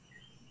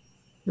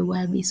 The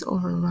wild beasts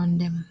overrun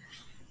them.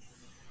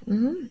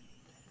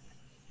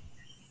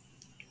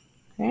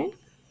 Right?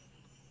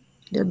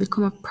 They'll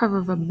become a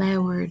proverb, a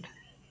byword.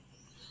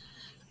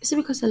 You see,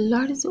 because the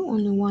Lord is the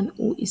only one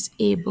who is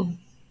able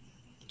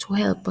to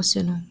help us,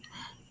 you know.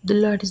 The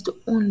Lord is the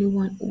only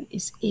one who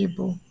is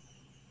able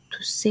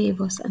to save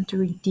us and to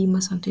redeem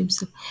us unto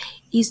Himself.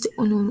 He's the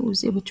only one who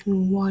is able to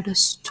reward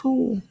us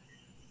too.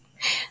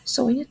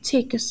 So when you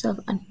take yourself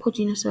and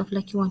putting yourself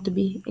like you want to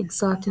be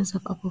exalting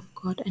yourself above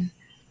God and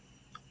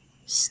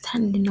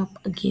standing up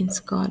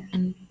against God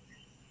and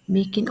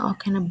making all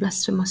kind of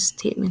blasphemous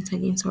statements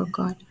against our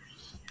God,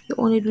 you're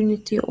only doing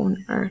it to your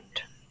own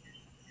hurt.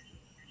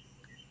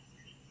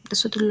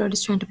 That's what the Lord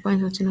is trying to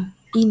point out, you know.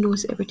 He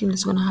knows everything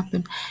that's going to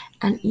happen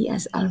and He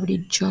has already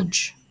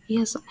judged.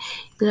 The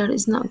Lord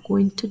is not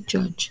going to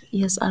judge.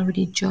 He has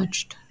already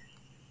judged.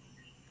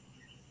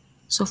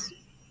 So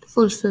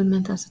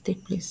fulfillment has to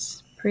take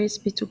place. Praise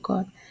be to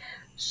God.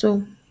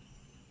 So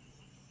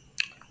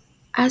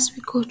as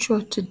we go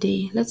through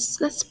today,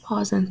 let's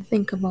pause and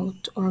think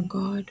about our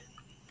God.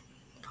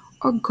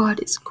 Our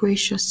God is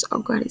gracious, our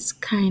God is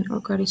kind, our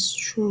God is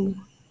true.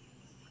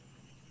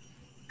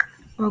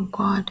 Our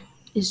God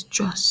is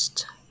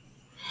just.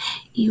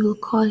 He will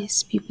call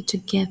His people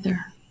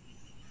together.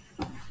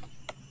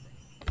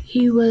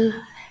 He will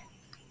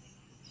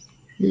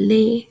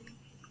lay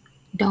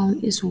down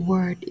His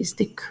word, His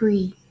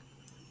decree.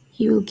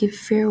 He will give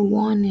fair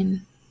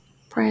warning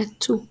prior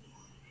to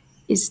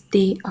His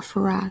day of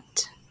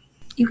wrath.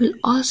 He will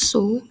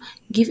also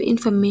give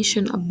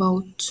information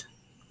about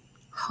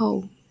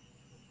how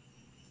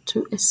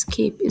to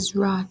escape His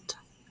wrath.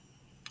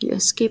 You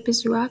escape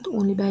his wrath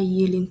only by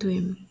yielding to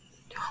him,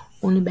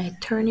 only by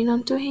turning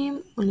unto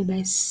him, only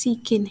by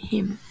seeking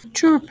him.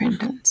 True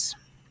repentance.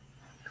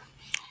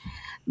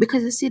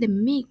 Because you see, the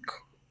meek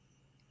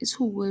is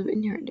who will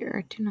inherit the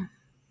earth,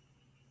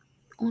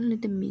 Only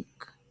the meek.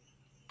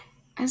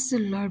 As the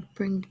Lord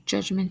brings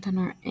judgment on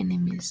our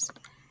enemies,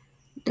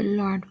 the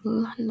Lord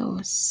will allow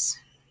us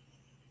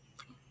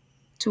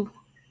to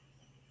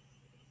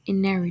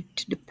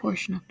inherit the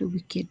portion of the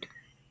wicked.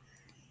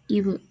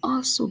 He will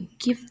also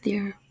give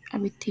their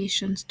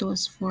habitations to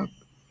us for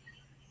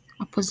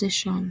a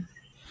possession.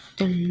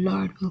 The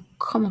Lord will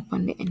come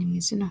upon the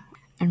enemies,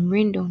 and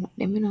rain down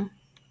on them.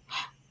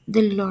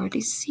 The Lord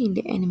is seeing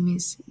the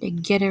enemies, they're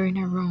gathering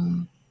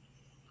around.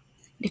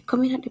 They're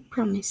coming at the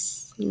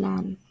promised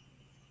land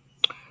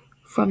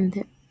from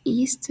the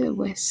east to the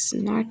west,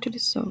 north to the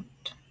south.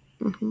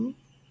 Mhm.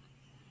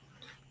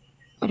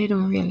 What they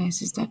don't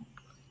realize is that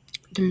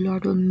the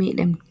Lord will make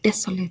them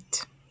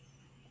desolate.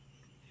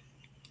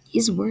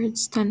 His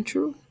words stand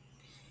true.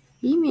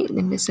 He made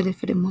them desolate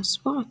for the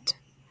most part.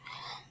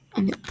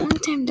 And the only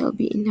time they'll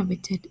be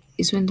inhabited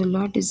is when the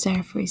Lord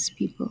desires for his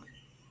people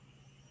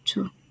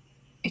to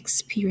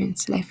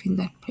experience life in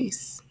that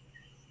place.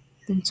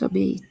 Then so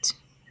be it.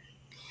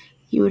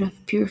 He would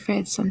have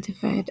purified,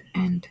 sanctified,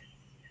 and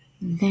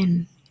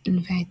then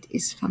invite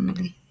his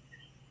family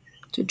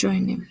to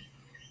join him.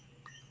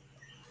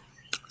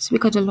 It's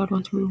because the Lord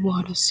wants to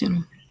reward us.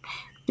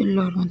 The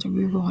Lord wants to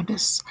reward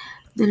us.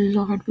 The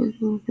Lord will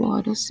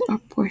reward us our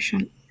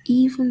portion,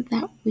 even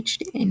that which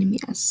the enemy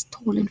has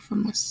stolen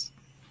from us.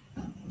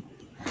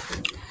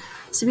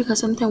 See, because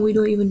sometimes we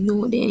don't even know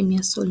what the enemy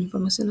has stolen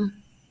from us.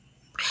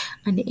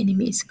 And the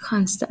enemy is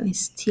constantly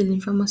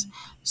stealing from us.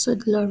 So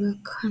the Lord will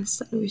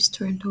constantly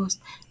restore to us.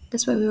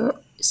 That's why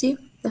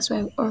that's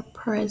why our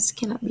prayers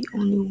cannot be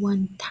only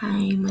one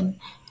time and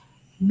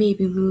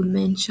maybe we will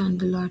mention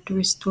the Lord to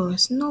restore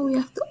us. No, we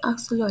have to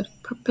ask the Lord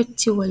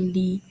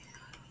perpetually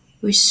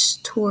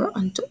restore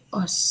unto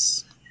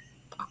us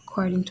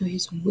according to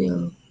his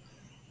will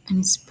and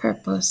his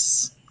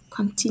purpose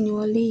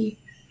continually.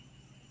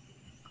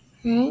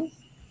 Right?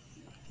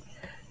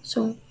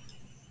 So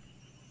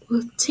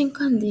we'll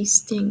think on these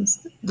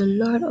things. The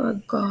Lord our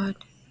God,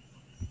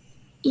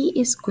 he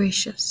is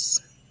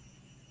gracious.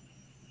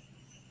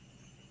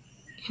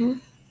 Yeah?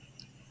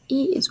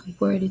 He is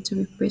worthy to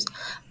be praised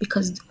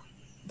because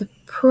the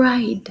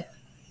pride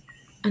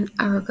and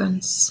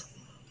arrogance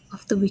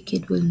of the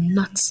wicked will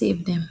not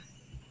save them.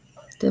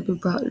 They'll be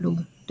brought low.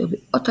 They'll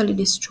be utterly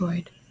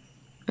destroyed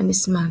and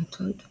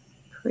dismantled.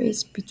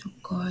 Praise be to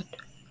God.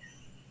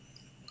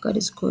 God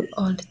is good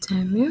all the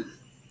time, yeah?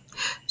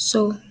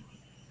 So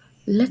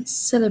let's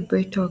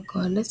celebrate our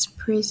God. Let's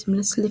praise him.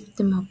 Let's lift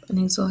him up and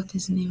exalt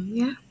his name,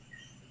 yeah?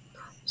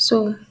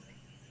 So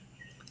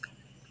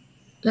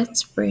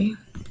let's pray.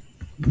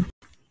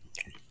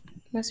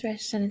 Most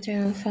righteous and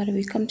eternal Father,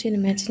 we come to you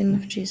in the mighty name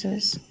of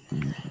Jesus,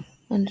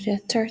 under the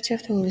authority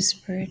of the Holy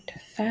Spirit.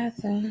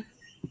 Father,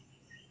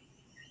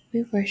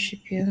 we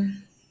worship you.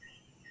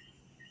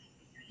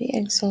 We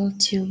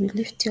exalt you. We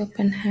lift you up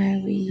on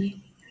high.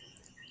 We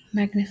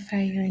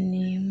magnify your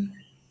name.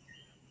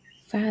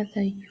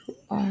 Father, you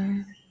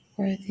are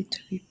worthy to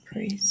be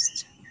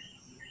praised.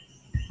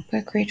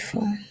 We're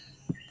grateful.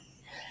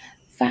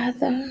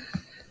 Father,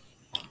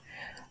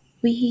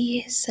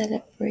 we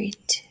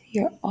celebrate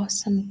your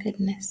awesome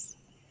goodness,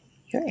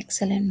 your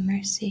excellent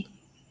mercy,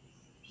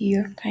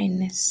 your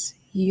kindness,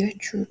 your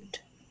truth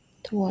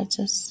towards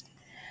us.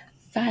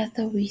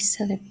 Father, we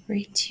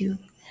celebrate you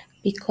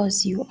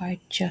because you are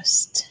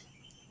just.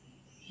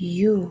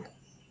 You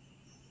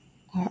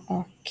are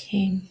our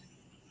King.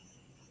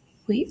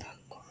 We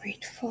are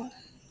grateful.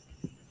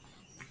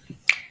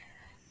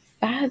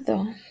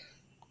 Father,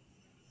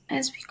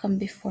 as we come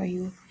before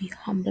you, we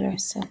humble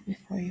ourselves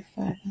before you,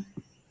 Father.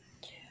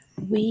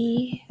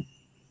 We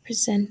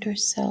present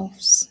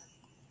ourselves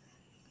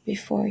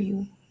before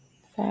you,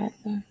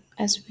 Father,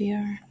 as we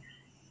are.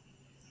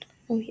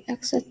 We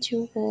ask that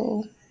you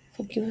will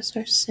forgive us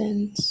our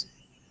sins,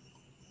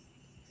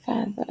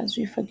 Father, as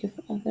we forgive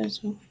others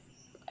who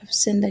have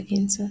sinned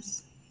against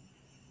us.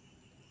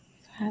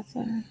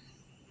 Father,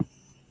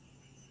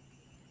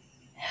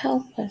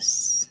 help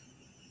us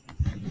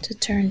to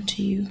turn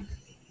to you.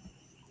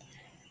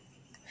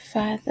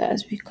 Father,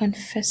 as we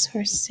confess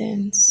our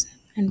sins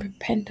and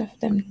repent of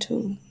them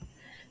too,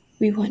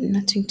 we want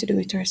nothing to do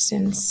with our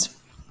sins.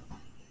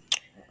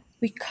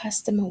 We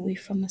cast them away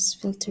from us,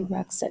 filthy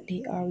rags that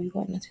they are. We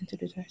want nothing to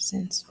do with our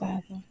sins,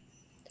 Father.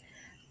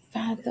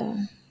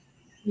 Father,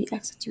 we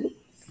ask that you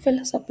fill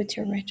us up with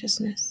your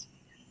righteousness.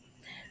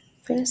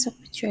 Fill us up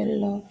with your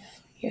love,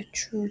 your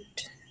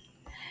truth.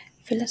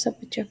 Fill us up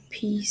with your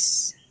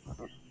peace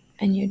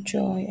and your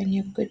joy and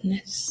your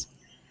goodness.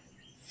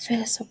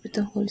 Fill us up with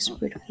the Holy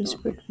Spirit. Holy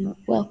Spirit, we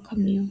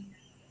welcome you.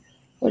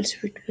 Holy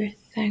Spirit, we're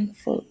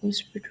thankful. Holy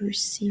Spirit, we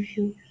receive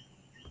you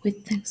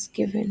with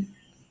thanksgiving.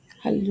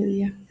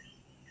 Hallelujah.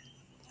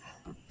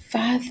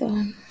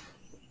 Father,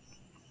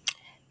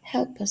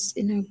 help us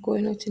in our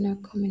going out and our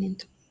coming in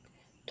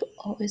to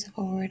always have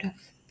a word of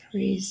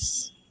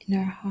praise. in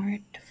our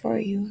heart for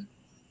you,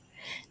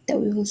 that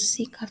we will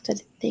seek after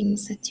the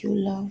things that you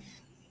love,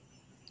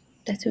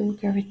 that we will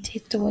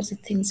gravitate towards the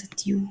things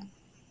that you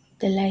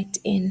delight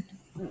in,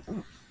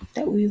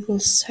 that we will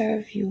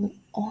serve you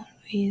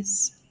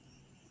always.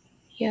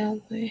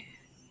 Yahweh,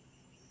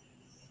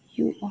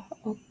 you are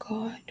our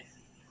God.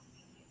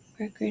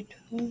 We're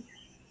grateful.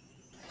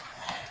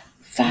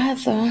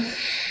 Father,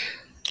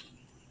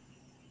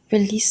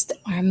 release the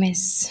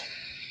armies.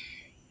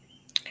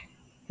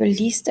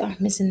 Release the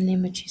armies in the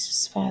name of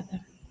Jesus,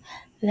 Father.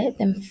 Let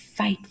them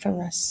fight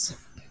for us.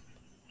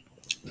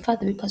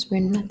 Father, because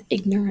we're not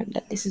ignorant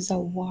that this is a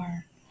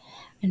war,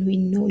 and we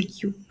know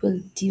you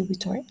will deal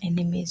with our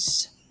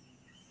enemies.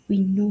 We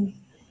know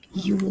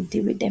you will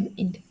deal with them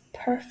in the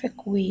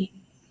perfect way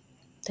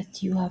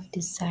that you have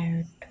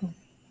desired to.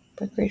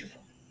 We're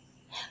grateful.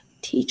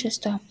 Teach us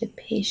to have the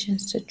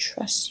patience to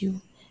trust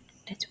you,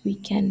 that we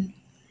can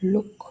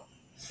look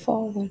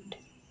forward.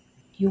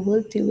 You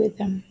will deal with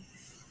them.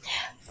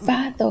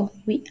 Father,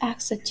 we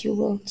ask that you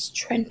will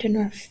strengthen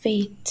our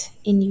faith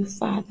in you,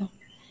 Father.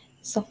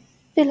 So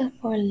fill up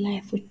our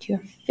life with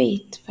your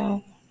faith,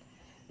 Father,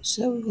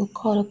 so that we will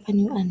call upon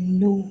you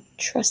and know,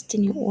 trust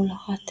in you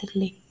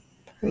wholeheartedly.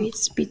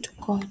 Praise be to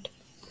God.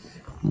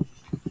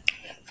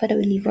 Father,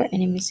 we leave our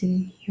enemies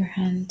in your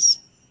hands.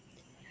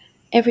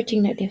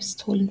 Everything that they've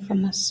stolen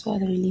from us,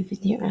 Father, we leave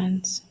it in your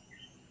hands.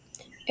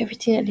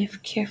 Everything that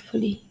they've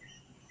carefully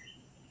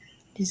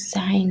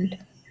designed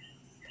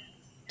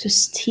to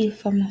steal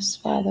from us,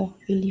 Father,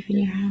 we leave in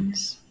your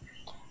hands.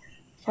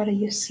 Father,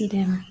 you see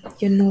them,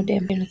 you know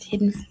them, they're not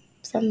hidden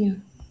from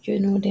you. You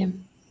know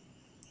them.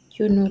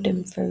 You know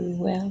them very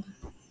well.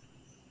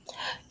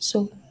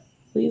 So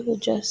we will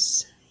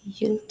just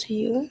yield to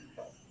you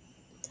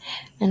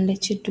and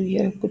let you do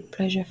your good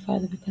pleasure,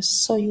 Father, because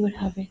so you would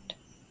have it.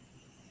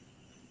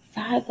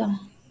 Father,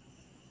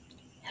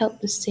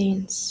 help the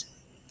saints.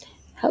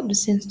 Help the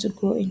saints to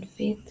grow in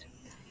faith.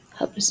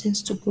 Help the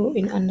saints to grow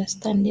in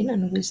understanding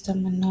and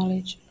wisdom and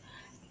knowledge.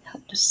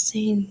 Help the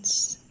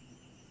saints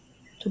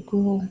to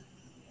grow,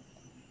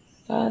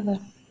 Father,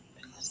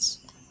 because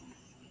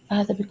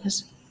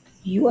because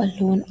you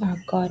alone are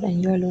God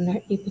and you alone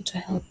are able to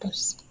help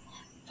us.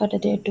 Father,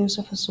 there are those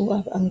of us who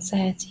have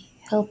anxiety.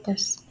 Help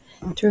us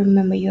to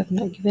remember you have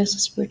not given us a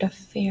spirit of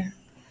fear,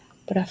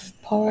 but of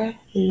power,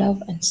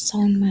 love, and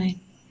sound mind.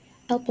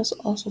 Help us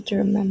also to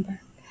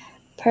remember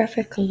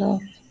perfect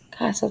love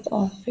casts out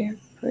all fear.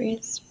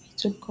 Praise be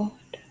to God.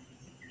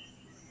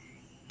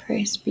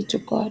 Praise be to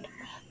God.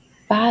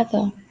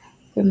 Father,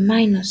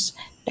 remind us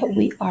that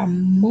we are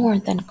more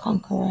than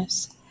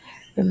conquerors.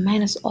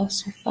 Remind us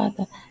also,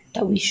 Father,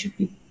 that we should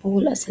be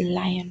bold as a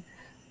lion.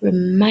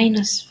 Remind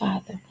us,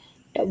 Father,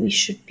 that we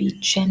should be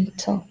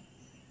gentle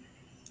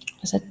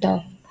as a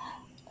dove.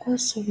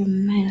 Also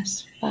remind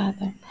us,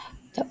 Father,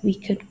 that we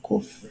could go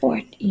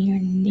forth in your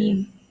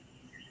name.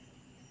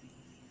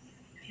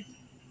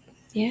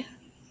 Yeah?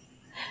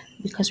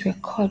 Because we're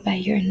called by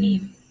your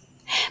name.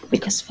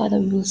 Because, Father,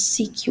 we will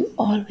seek you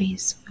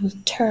always. We will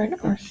turn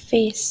our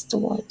face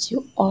towards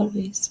you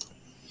always.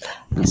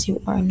 Because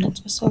you are not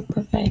just our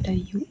provider,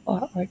 you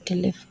are our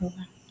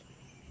deliverer.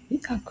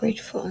 We are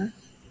grateful.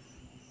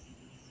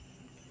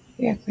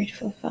 We are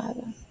grateful,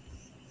 Father.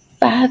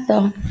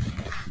 Father,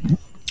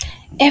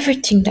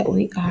 everything that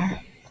we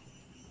are,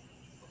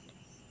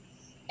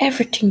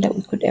 everything that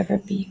we could ever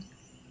be,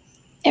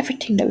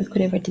 everything that we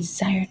could ever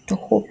desire to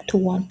hope to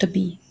want to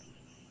be,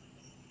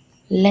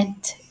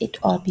 let it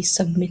all be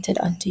submitted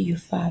unto you,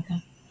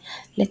 Father.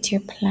 Let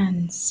your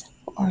plans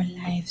for our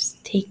lives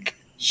take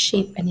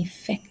shape and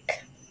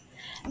effect.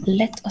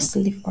 Let us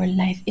live our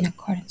life in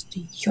accordance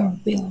to your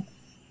will.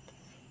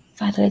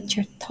 Father, let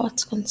your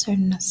thoughts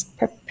concerning us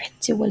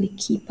perpetually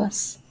keep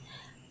us,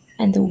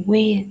 and the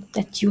way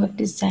that you have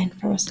designed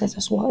for us, let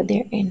us walk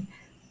therein.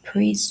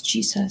 Praise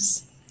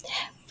Jesus.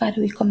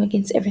 Father, we come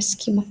against every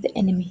scheme of the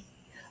enemy.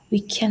 We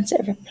cancel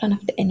every plan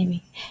of the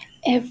enemy,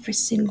 every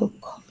single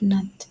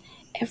covenant,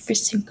 every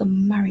single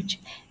marriage,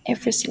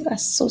 every single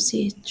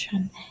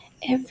association,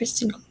 every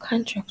single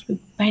contract. We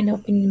bind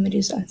up in the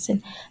middle and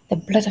send the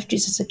blood of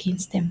Jesus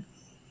against them.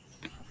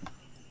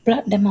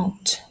 Blot them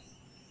out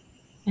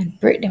and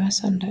break them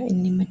asunder in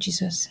the name of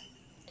Jesus.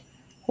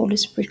 Holy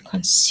Spirit,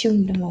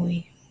 consume them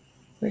away.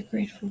 We're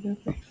grateful, we're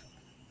grateful.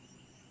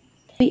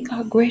 We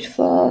are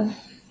grateful,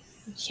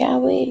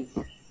 Yahweh,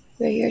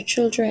 we're your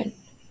children.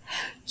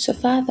 So,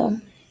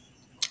 Father,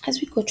 as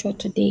we go through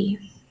today,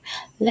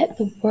 let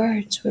the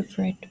words we've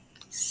read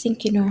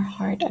sink in our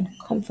heart and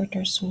comfort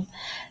our soul.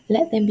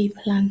 Let them be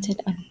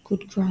planted on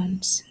good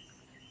grounds,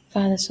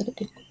 Father, so that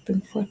they could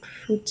bring forth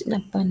fruit in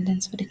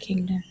abundance for the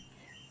kingdom.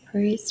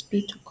 Praise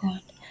be to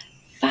God.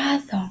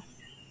 Father,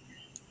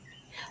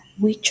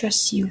 we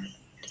trust you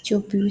that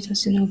you'll be with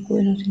us in our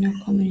going out and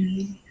our coming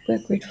in. We're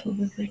grateful,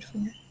 we're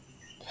grateful.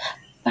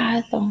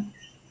 Father,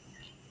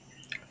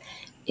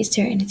 is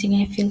there anything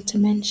I failed to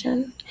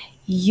mention?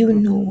 You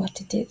know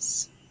what it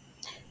is.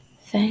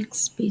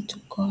 Thanks be to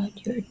God,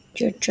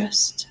 you're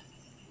just.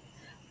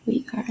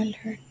 We are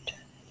alert.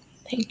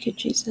 Thank you,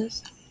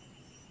 Jesus.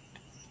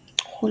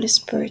 Holy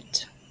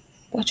Spirit,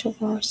 watch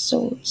over our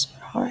souls,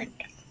 our heart.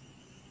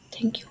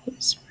 Thank you,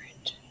 Holy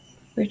Spirit.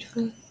 We're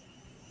grateful.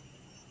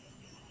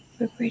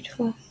 We're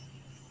grateful.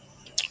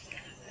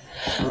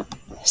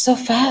 So,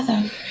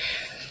 Father,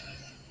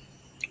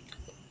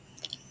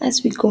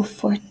 as we go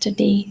forth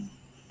today,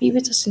 be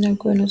with us in our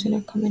going out and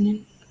our coming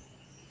in.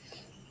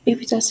 Be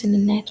with us in the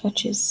night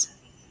watches.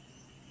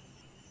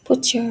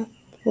 Put your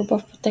robe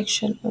of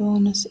protection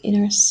around us in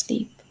our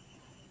sleep.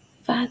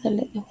 Father,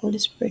 let the Holy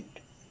Spirit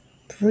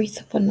breathe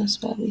upon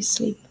us while we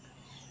sleep.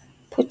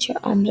 Put your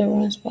arms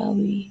around us while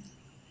we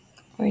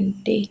are in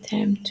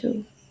daytime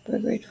too. We're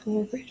grateful,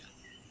 we're grateful.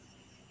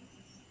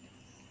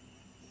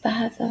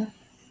 Father,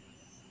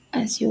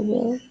 as you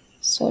will,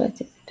 so let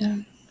it be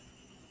done.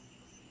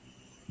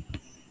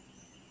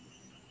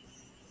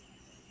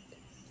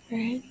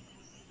 Right?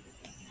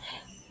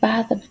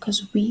 Father,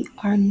 because we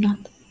are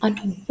not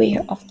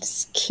unaware of the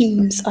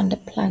schemes and the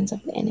plans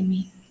of the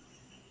enemy.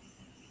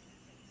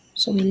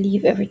 So we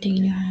leave everything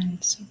in your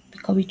hands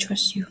because we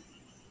trust you.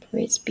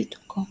 Praise be to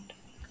God.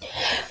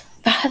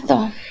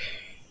 Father,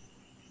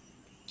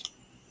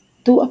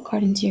 do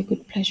according to your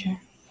good pleasure.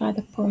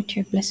 Father, pour out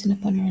your blessing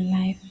upon our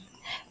life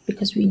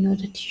because we know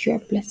that your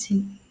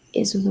blessing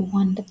is the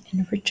one that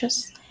enriches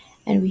us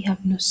and we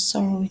have no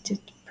sorrow with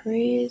it.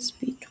 Praise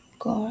be to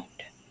God.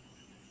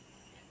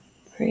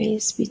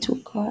 Praise be to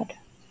God.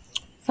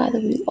 Father,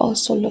 we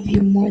also love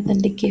you more than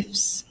the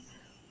gifts.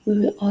 We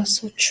will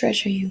also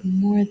treasure you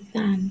more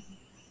than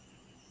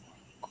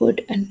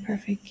good and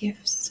perfect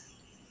gifts.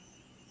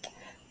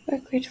 We're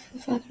grateful,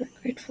 Father,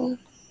 we're grateful.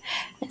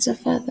 And so,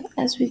 Father,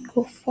 as we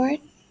go forward,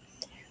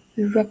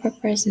 we wrap our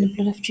prayers in the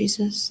blood of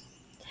Jesus.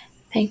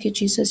 Thank you,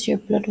 Jesus. Your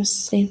blood was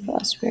slain for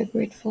us. We are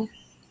grateful.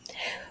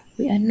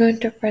 We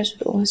anoint our prayers with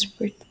the Holy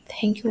Spirit.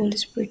 Thank you, Holy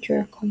Spirit.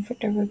 You're a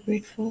comforter. We're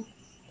grateful.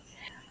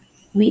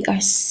 We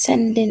are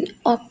sending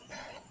up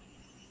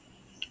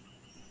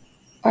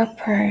our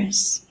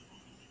prayers,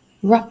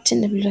 wrapped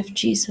in the blood of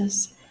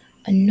Jesus,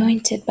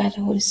 anointed by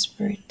the Holy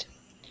Spirit.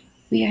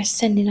 We are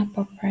sending up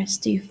our prayers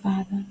to you,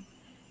 Father.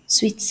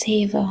 Sweet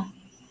savor,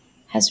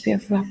 as we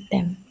have wrapped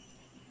them.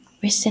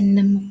 We're sending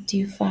them up to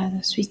you,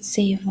 Father. Sweet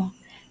savor.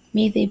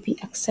 May they be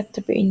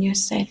acceptable in your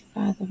sight,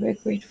 Father. We're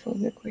grateful.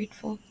 We're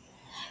grateful.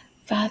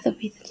 Father,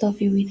 we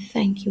love you. We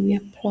thank you. We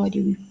applaud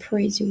you. We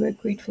praise you. We're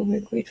grateful.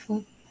 We're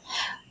grateful.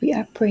 We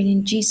are praying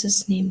in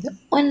Jesus' name, the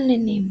only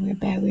name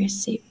whereby we're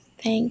saved.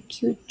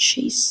 Thank you,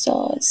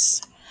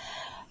 Jesus.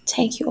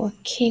 Thank you, our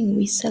King.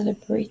 We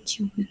celebrate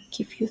you. We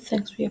give you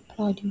thanks. We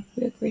applaud you.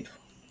 We are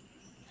grateful.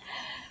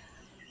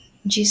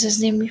 In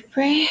Jesus' name we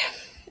pray.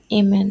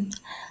 Amen.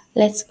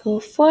 Let's go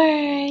for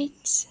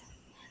it.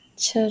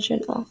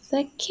 Children of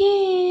the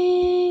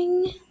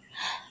King.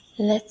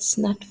 Let's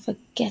not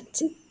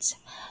forget it.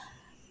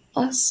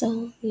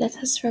 Also, let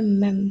us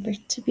remember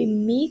to be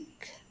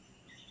meek,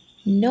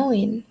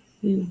 knowing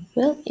we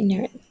will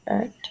inherit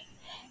earth.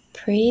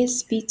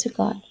 Praise be to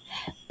God.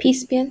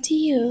 Peace be unto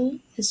you,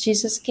 as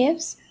Jesus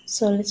gives,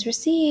 so let's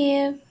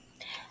receive.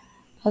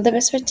 All the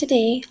best for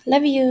today.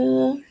 Love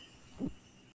you.